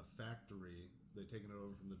a factory. They'd taken it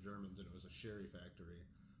over from the Germans, and it was a sherry factory.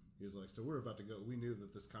 He was like, so we're about to go. We knew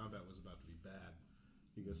that this combat was about to be bad.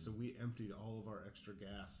 He goes, so we emptied all of our extra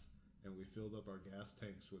gas, and we filled up our gas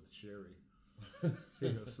tanks with sherry. He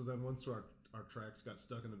goes, so then once our tracks got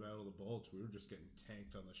stuck in the Battle of the Bulge, we were just getting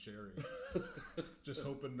tanked on the sherry. Just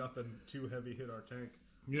hoping nothing too heavy hit our tank.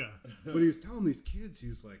 Yeah. But he was telling these kids, he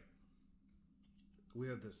was like, we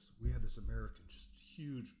had this American, just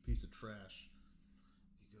huge piece of trash.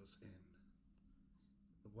 He goes, and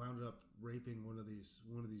wound up raping one of these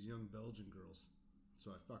young Belgian girls.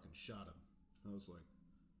 So I fucking shot him. I was like,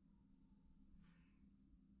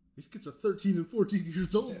 these kids are 13 and 14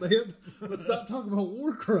 years old, man. Let's not talk about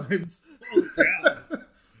war crimes. Oh, yeah.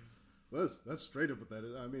 That's straight up what that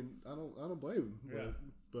is. I mean, I don't blame him. Yeah.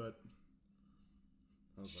 But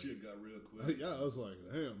I was Shit got real quick. yeah, I was like,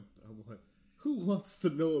 damn. I'm like, who wants to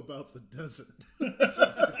know about the desert?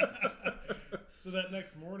 So that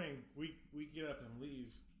next morning, we get up and leave.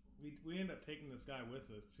 We end up taking this guy with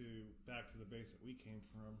us back to the base that we came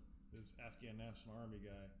from, this Afghan National Army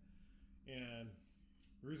guy. And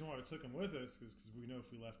the reason why we took him with us is because we know if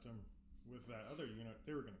we left him with that other unit,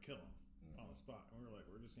 they were going to kill him on the spot. And we were like,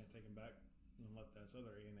 we're just going to take him back and let this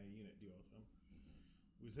other ANA unit deal with him.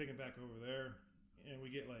 We take him back over there, and we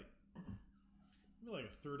get like a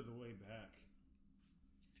third of the way back.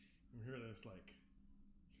 We hear this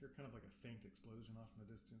kind of like a faint explosion off in the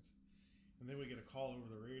distance, and then we get a call over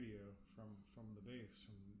the radio from the base,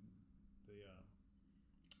 from the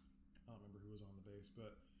I don't remember who was on the base,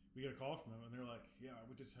 but we get a call from them, and they're like, "Yeah,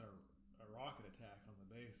 we just had a rocket attack on the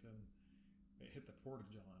base, and it hit the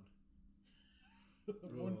porta-john,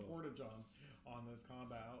 one porta-john on this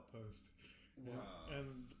combat outpost." Wow.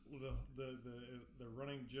 And the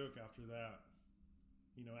running joke after that,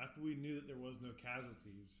 after we knew that there was no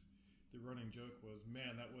casualties, the running joke was,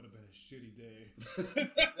 man, that would have been a shitty day.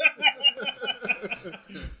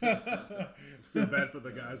 Feel bad for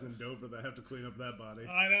the guys in Dover that have to clean up that body.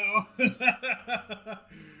 I know.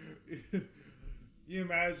 You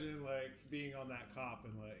imagine being on that cop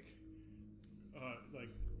and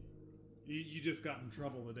you just got in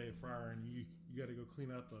trouble the day prior and you got to go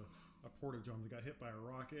clean up a porta-john that got hit by a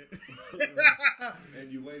rocket.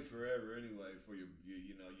 And you wait forever anyway for you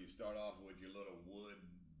start off with your little wood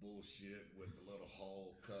bullshit with the little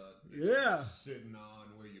hole cut that you're sitting on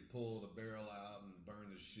where you pull the barrel out and burn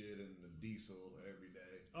the shit in the diesel every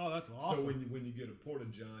day. Oh, that's awesome. So when you get a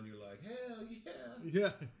porta-john, you're like, hell yeah.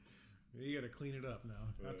 Yeah. You got to clean it up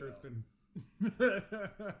now after it's been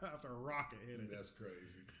after a rocket hit it. That's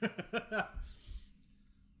crazy.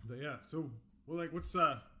 But yeah, so what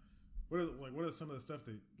are some of the stuff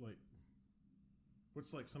that what's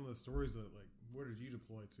some of the stories that where did you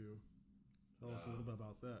deploy to? Tell us a little bit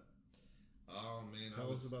about that. Oh man,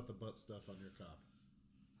 tell us about the butt stuff on your cop.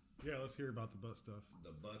 Yeah, let's hear about the butt stuff.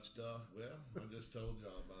 The butt stuff. Well, I just told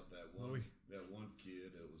y'all about that one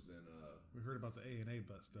kid that was in. We heard about the A&A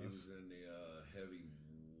butt stuff. He was in the heavy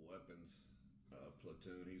weapons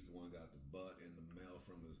platoon. He's the one who got the butt in the mail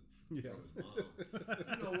from his mom.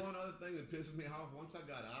 One other thing that pisses me off. Once I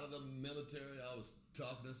got out of the military, I was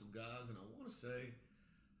talking to some guys, and I want to say,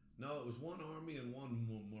 no, it was one Army and one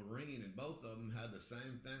Marine, and both of them had the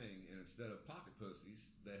same thing. And instead of pocket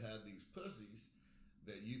pussies, they had these pussies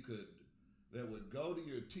that would go to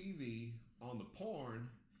your TV on the porn,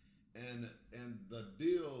 and the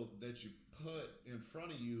deal that you put in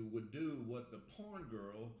front of you would do what the porn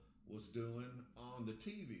girl was doing on the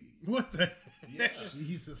TV. What the? Yes.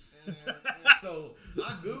 Jesus. And so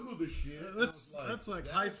I googled the shit. That's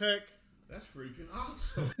high tech. That's freaking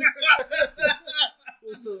awesome.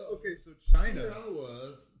 So China. Here I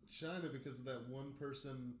was. China, because of that one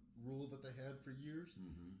person rule that they had for years,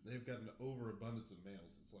 they've got an overabundance of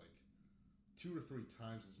males. It's 2 or 3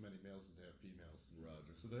 times as many males as they have females.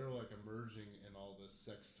 Roger. So they're emerging in all this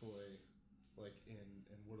sex toy, in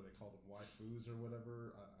what do they call them, waifus or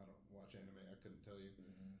whatever. I don't watch anime. I couldn't tell you.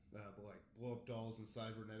 But blow up dolls and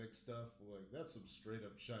cybernetic stuff. That's some straight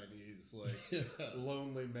up Chinese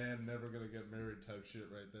lonely man never gonna get married type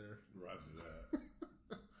shit right there. Roger that.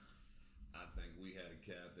 I think we had a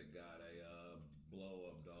cat that got a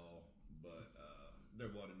blow-up doll, but there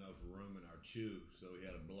wasn't enough room in our chew, so we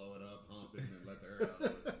had to blow it up, hump it, and let the air out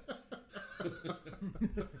of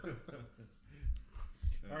it.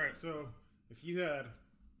 All right, so if you had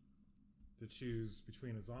to choose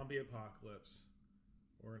between a zombie apocalypse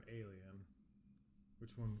or an alien,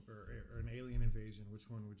 which one, or an alien invasion, which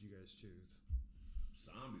one would you guys choose?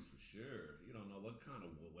 Zombies for sure. You don't know what kind of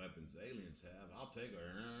weapons aliens have. I'll take a.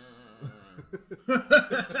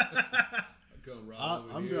 I come right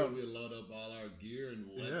over here. We load up all our gear and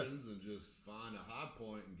weapons and just find a high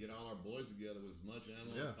point and get all our boys together with as much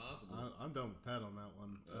ammo as possible. I'm done with Pat on that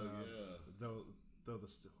one. Though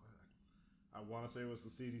I want to say it was the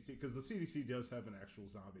CDC, because the CDC does have an actual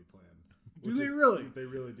zombie plan. Do they really? They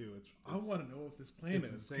really do. I want to know what this plan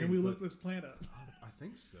is. Insane. Can we look this plan up? I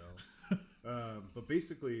think so. But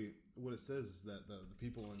basically, what it says is that the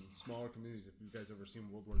people in smaller communities, if you guys ever seen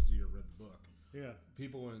World War Z or read the book,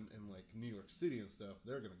 people in New York City and stuff,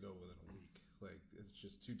 they're going to go within a week. It's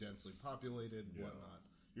just too densely populated and whatnot.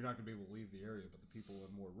 You're not going to be able to leave the area, but the people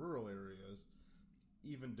in more rural areas,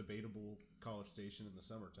 even debatable College Station in the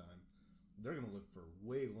summertime, they're going to live for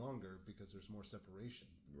way longer because there's more separation.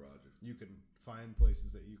 Roger. You can find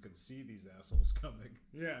places that you can see these assholes coming.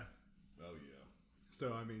 Yeah. Oh, yeah.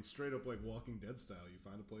 So, straight up Walking Dead style. You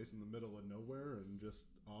find a place in the middle of nowhere and just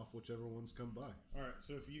off whichever ones come by. All right.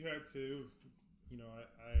 So, if you had to,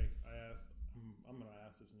 I asked, I'm going to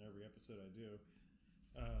ask this in every episode I do.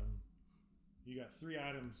 You got 3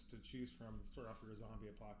 items to choose from to start off your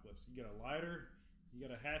zombie apocalypse. You got a lighter, you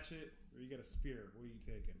got a hatchet, or you got a spear. What are you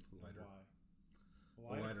taking? Lighter.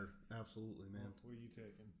 Why? A lighter. Absolutely, man. What are you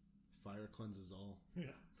taking? Fire cleanses all.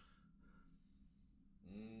 Yeah.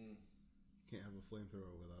 Can't have a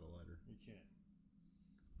flamethrower without a lighter. You can't.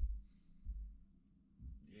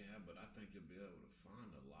 Yeah, but I think you'll be able to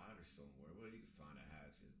find a lighter somewhere. Well, you can find a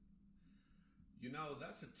hatchet. You know,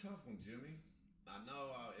 that's a tough one, Jimmy. I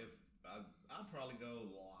know if I'd probably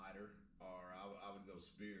go lighter, or I would go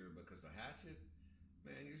spear, because a hatchet,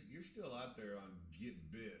 man, you're still out there on get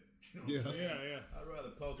bit. You know what I'm saying? Yeah. I'd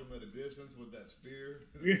rather poke him at a distance with that spear.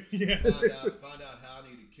 Yeah. Find out how I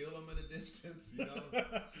need to kill him at a distance, you know,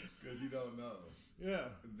 because you don't know.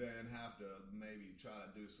 Yeah. Then have to maybe try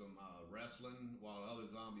to do some wrestling while the other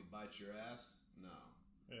zombie bites your ass. No.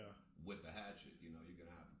 Yeah. With the hatchet, you know, you're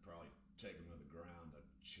gonna have to probably take him to the ground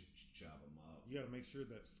to chop him up. You got to make sure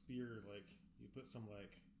that spear, like, you put some,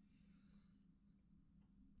 like,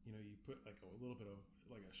 you know, you put like a little bit of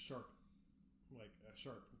like a sharp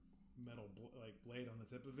metal blade on the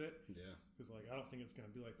tip of it. Yeah. Because like I don't think it's gonna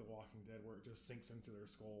be like The Walking Dead where it just sinks into their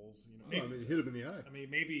skulls. You know. I mean, hit him in the eye. I mean,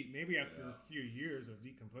 maybe after a few years of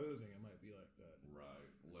decomposing, it might be like that. Right.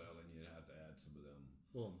 Well, and you'd have to add some of them.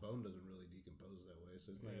 Well, bone doesn't really decompose that way,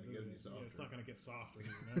 so it's not going to get any softer. Yeah, it's not going to get softer.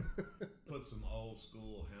 You know? Put some old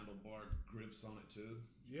school handlebar grips on it too.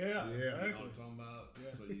 Yeah. You know Exactly. what I'm talking about?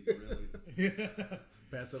 Yeah. So you can really. Yeah.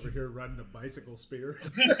 Pat's over here riding a bicycle spear.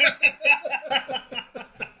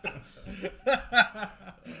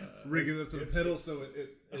 Rigging it to the pedal so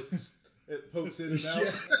it pokes in and out.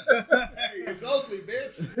 Hey, it's Oakley,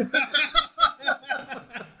 bitch.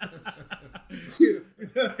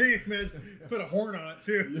 Put a horn on it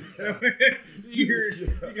too. Yeah.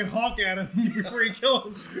 You can honk at him before you kill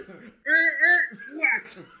him. Whack!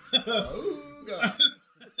 Oh God!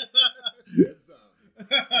 Good song.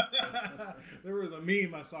 There was a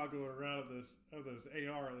meme I saw going around of this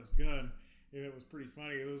AR, this gun, and it was pretty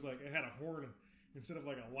funny. It was like it had a horn instead of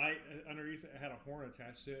like a light underneath it. It had a horn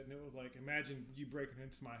attached to it, and it was like, imagine you breaking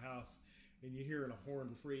into my house and you hearing a horn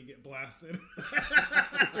before you get blasted.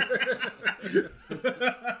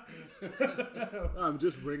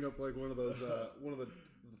 Just ring up like one of those one of the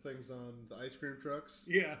things on the ice cream trucks.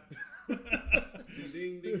 Yeah.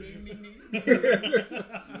 Ding, ding, ding, ding, ding.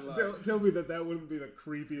 Tell me that wouldn't be the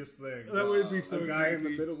creepiest thing. That would be so a guy creepy. in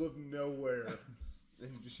the middle of nowhere.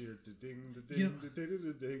 And you just hear ding, ding,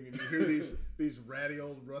 ding, ding, and you hear these ratty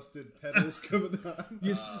old rusted pedals coming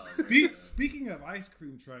on. Speaking of ice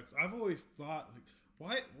cream trucks, I've always thought,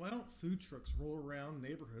 like, why don't food trucks roll around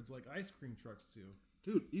neighborhoods like ice cream trucks do?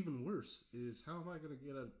 Dude, even worse is how am I going to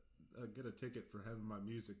get a ticket for having my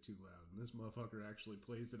music too loud? And this motherfucker actually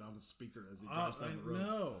plays it on a speaker as he drives down the road.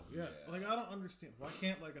 No, yeah. Like, I don't understand. Why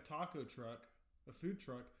can't, like, a taco truck, a food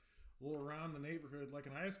truck, roll around the neighborhood like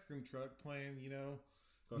an ice cream truck playing, you know,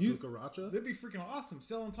 Cucaracha? That'd be freaking awesome.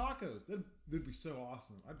 Selling tacos. That'd be so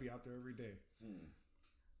awesome. I'd be out there every day.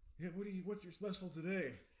 Yeah, what's your special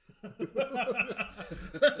today?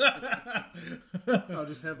 I'll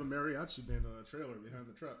just have a mariachi band on a trailer behind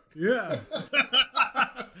the truck. Yeah.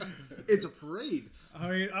 It's a parade. I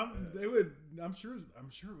mean, I'm sure it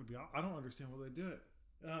would be. I don't understand why they do it.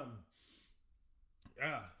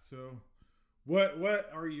 Yeah. So, what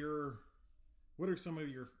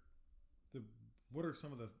are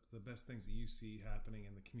some of the best things that you see happening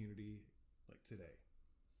in the community like today,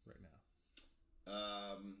 right now?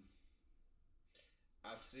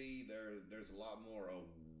 I see there's a lot more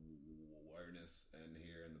awareness in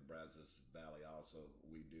here in the Brazos Valley. Also,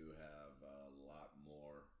 we do have a lot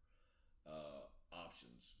more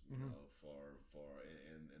options, you know,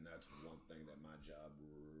 and that's one thing that my job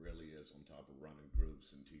really is, on top of running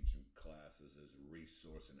groups and teaching classes, is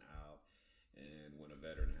resourcing out. And when a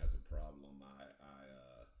veteran has a problem, I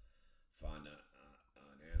find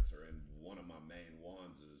an answer. And one of my main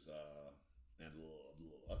ones is, and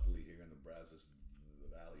luckily here in the Brazos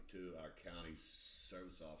Valley too, our county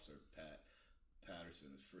service officer Pat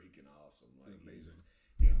Patterson is freaking awesome. Like, amazing.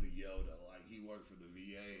 He's the Yoda. Like, he worked for the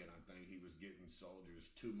VA, and I think he was getting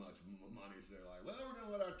soldiers too much money. So they're like, well, we're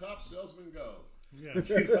gonna let our top salesman go. Yeah.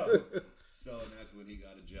 You know? So that's when he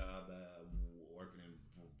got a job working in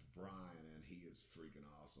Bryan, and he is freaking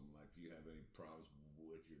awesome. Like, if you have any problems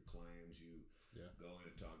with your claims, you go in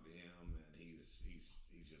and talk to him, and he's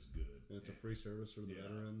just good. And it's a free service for the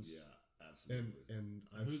veterans. Yeah, absolutely. And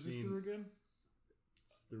who's this through again?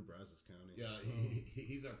 It's through Brazos County. Yeah,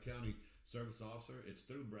 he's our county service officer. It's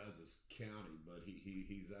through Brazos County, but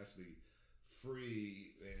he's actually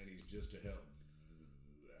free, and he's just to help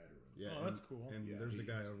veterans. Yeah, that's cool. And there's a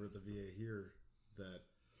guy over at the VA here that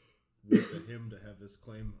went to him to have his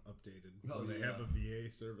claim updated. Oh, They have a VA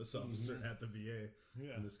service officer at the VA,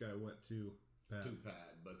 and this guy went to Pat.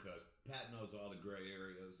 Because Pat knows all the gray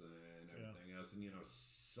areas and everything else, and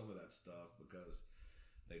some of that stuff because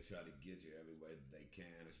they try to get you every way they can.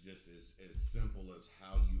 It's just as simple as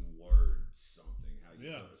how you word something, how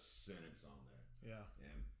you put a sentence on there. Yeah,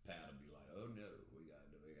 and Pat will be like, "Oh no, we got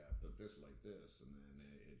to put this like this," and then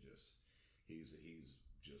it just he's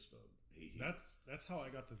just a he. That's how I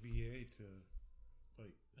got the VA to.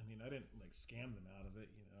 I didn't scam them out of it,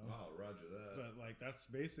 Oh, roger that. But that's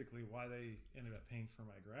basically why they ended up paying for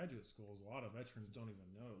my graduate schools. A lot of veterans don't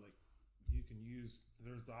even know. You can use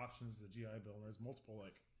there's the options, the GI Bill, and there's multiple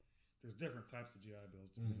there's different types of GI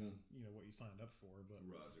Bills depending on what you signed up for. But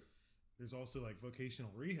roger. There's also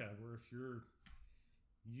vocational rehab where if you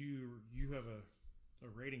have a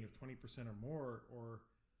rating of 20% or more or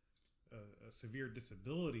a severe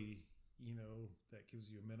disability, that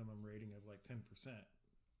gives you a minimum rating of 10%.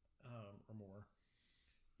 Or more,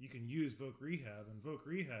 you can use Voc Rehab, and Voc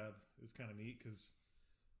Rehab is kind of neat because,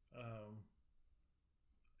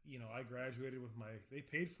 I graduated with they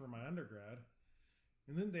paid for my undergrad,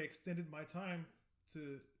 and then they extended my time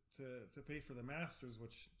to pay for the master's,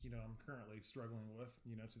 which I'm currently struggling with,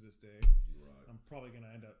 to this day. Right. I'm probably going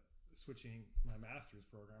to end up switching my master's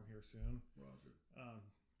program here soon. Roger.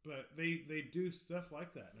 But they do stuff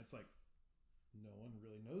like that, and it's no one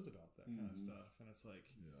really knows about that kind of stuff, and it's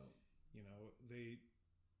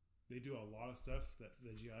they do a lot of stuff that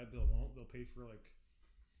the GI Bill won't. They'll pay for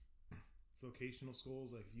vocational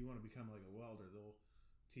schools. If you want to become a welder, they'll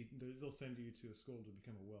send you to a school to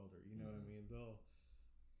become a welder. You know what I mean?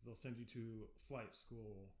 They'll send you to flight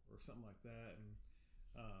school or something like that, and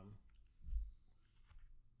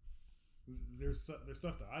there's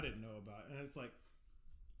stuff that I didn't know about, and it's the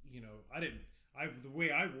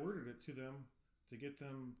way I worded it to them. To get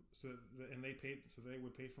them and they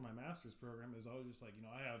would pay for my master's program is always just I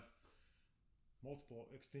have multiple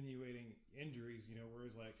extenuating injuries,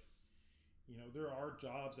 whereas there are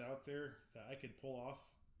jobs out there that I could pull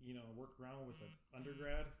off, work around with an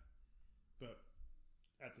undergrad, but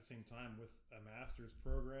at the same time with a master's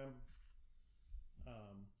program,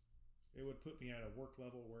 it would put me at a work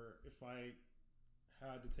level where if I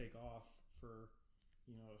had to take off for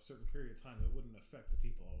a certain period of time, it wouldn't affect the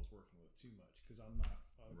people I was working with too much because I'm not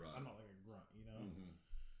like a grunt,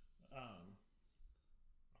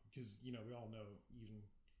 because we all know, even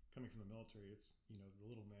coming from the military, it's the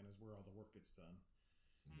little man is where all the work gets done.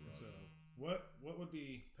 Right. So what would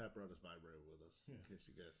be? Pat brought his vibrator with us in case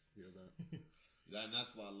you guys hear that. Yeah, and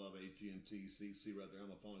that's why I love AT&T. See right there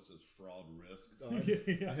on the phone, it says fraud risk.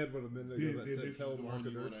 I had one a minute ago that said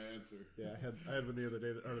telemarketer. You want to answer. Yeah, I had one the other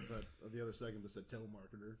day, the other second that said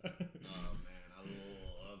telemarketer. Oh man, I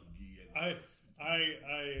love geeking. I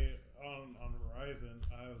on Verizon,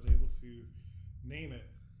 I was able to name it,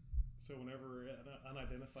 so whenever an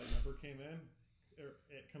unidentified number came in,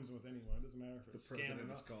 it comes with anyone. It doesn't matter if it's scam or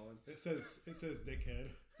not. Calling. It says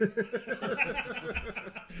dickhead.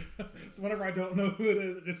 So whenever I don't know who it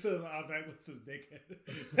is, it just says automatically says dickhead.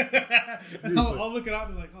 I'll look it up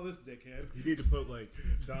and be like, oh, this dickhead. You need to put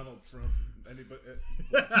Donald Trump. Anybody?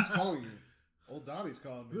 Who's calling you? Old Donnie's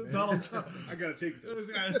calling me. Man. Donald Trump. I gotta take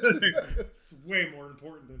this. It's way more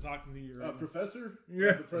important than talking to you. Right Professor?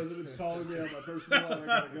 Yeah. The president's calling me on my personal line. I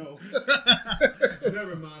gotta go.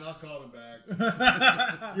 Never mind. I'll call him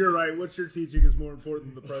back. You're right. What you're teaching is more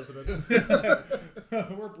important than the president.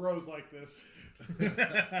 We're bros like this.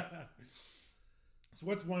 So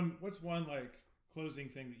what's one closing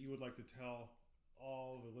thing that you would like to tell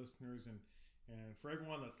all the listeners and for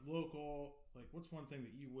everyone that's local, what's one thing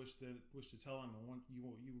that you wish to tell them and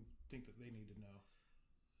you think that they need to know?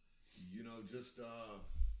 Just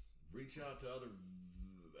reach out to other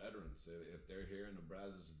veterans if they're here in the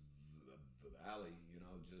Brazos Valley.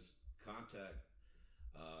 Just contact.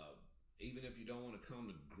 Even if you don't want to come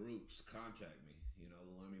to groups, contact me.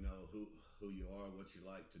 Let me know who you are, what you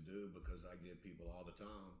like to do, because I get people all the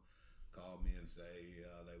time call me and say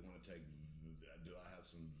they want to take. Do I have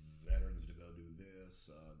some veterans to go do this,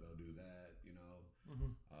 go do that?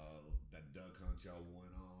 That duck hunt y'all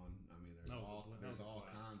went on. I mean, there's all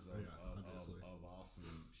kinds of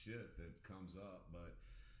awesome shit that comes up. But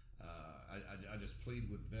I just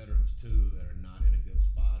plead with veterans too that are not in a good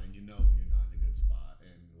spot, and when you're not in a good spot,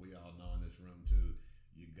 and we all know in this room too,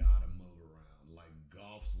 you gotta move around.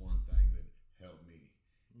 Golf's one thing that helped me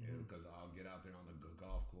because I'll get out there on the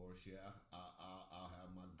golf course. Yeah, I'll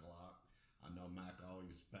have my Glock. I know Mack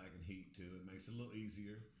always packing heat too. It makes it a little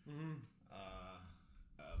easier.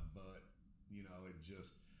 But it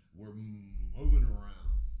just we're moving around.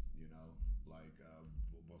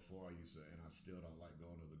 before I used to, and I still don't like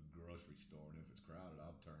going to the grocery store. And if it's crowded,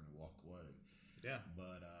 I'll turn and walk away. Yeah.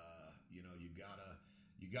 But you know, you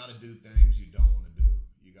gotta do things you don't want to do.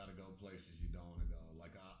 You gotta go places you don't want to go.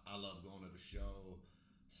 Like I love going to the show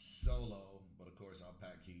solo, but of course I'll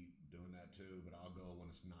pack heat doing that too. But I'll go when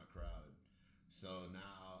it's not crowded. So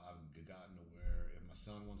now I've gotten to where if my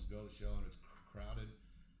son wants to go to the show and it's crowded,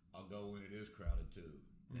 I'll go when it is crowded too.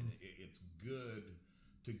 And it's good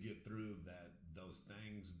to get through those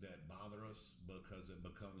things that bother us, because it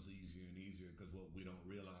becomes easier and easier, because what we don't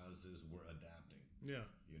realize is we're adapting. Yeah.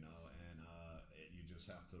 You know, and you just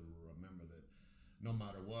have to remember that no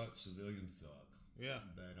matter what, civilians suck. Yeah.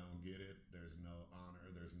 They don't get it. There's no honor,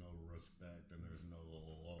 there's no respect, and there's no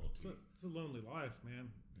loyalty. It's a lonely life,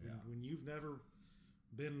 man. Yeah. When you've never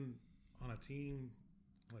been on a team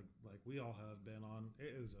like we all have been on,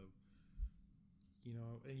 it is a, you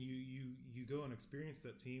know, and you go and experience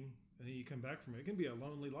that team, and then you come back from it. It can be a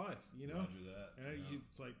lonely life, you know. Roger that. And yeah.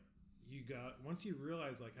 it's like once you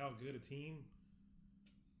realize like how good a team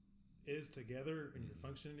is together, and you're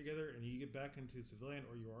functioning together, and you get back into civilian,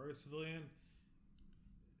 or you are a civilian,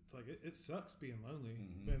 it's like it sucks being lonely.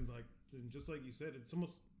 And like, and just like you said, it's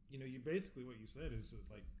almost, you know, you basically what you said is that,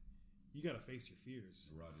 like, you got to face your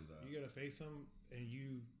fears. Roger that. You got to face them, and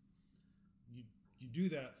you do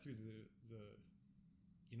that through the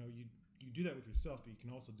you know, you do that with yourself, but you can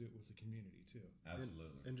also do it with the community too.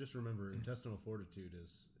 Absolutely. And just remember, intestinal fortitude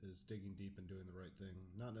is digging deep and doing the right thing,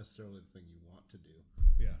 not necessarily the thing you want to do.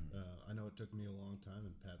 Yeah. I know it took me a long time,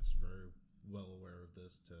 and Pat's very well aware of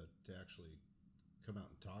this, to actually come out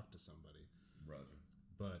and talk to somebody. Roger.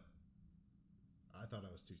 But I thought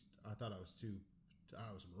I was a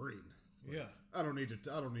Marine. Like, Yeah. I don't need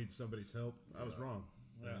somebody's help. I was wrong.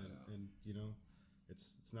 Yeah. And you know,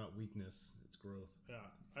 it's not weakness, it's growth. Yeah.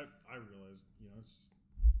 I realized, you know, it's just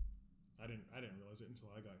I didn't realize it until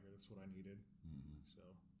I got here. That's what I needed. So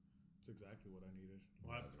it's exactly what I needed.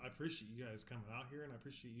 Well, I appreciate you guys coming out here, and I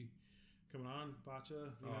appreciate you coming on,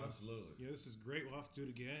 Baca. You know, Absolutely. You know, this is great. We'll have to do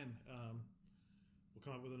it again. We'll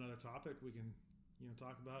come up with another topic we can, you know,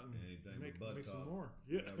 talk about and make some more.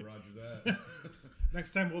 Yeah. Roger that.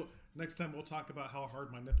 Next time we'll talk about how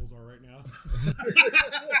hard my nipples are right now.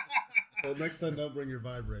 Well, next time don't bring your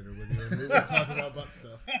vibrator with you, and we will talk about butt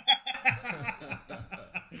stuff.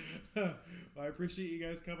 Well, I appreciate you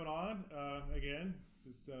guys coming on again.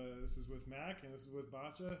 This is with Mack, and this is with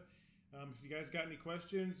Baca. If you guys got any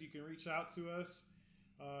questions, you can reach out to us.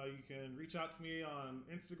 You can reach out to me on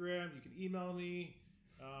Instagram. You can email me.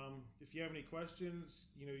 If you have any questions,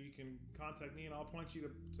 you know, you can contact me, and I'll point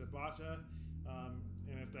you to Baca. And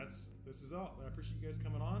if this is all, I appreciate you guys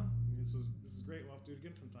coming on. This is great. We'll have to do it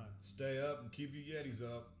again sometime. Stay up and keep your Yetis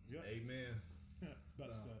up. Yep. Amen.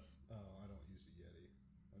 Butt stuff. Oh, I don't use a Yeti.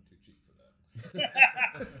 I'm too cheap for that.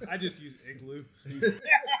 I just use Igloo. He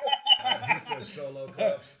said solo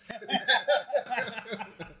cups.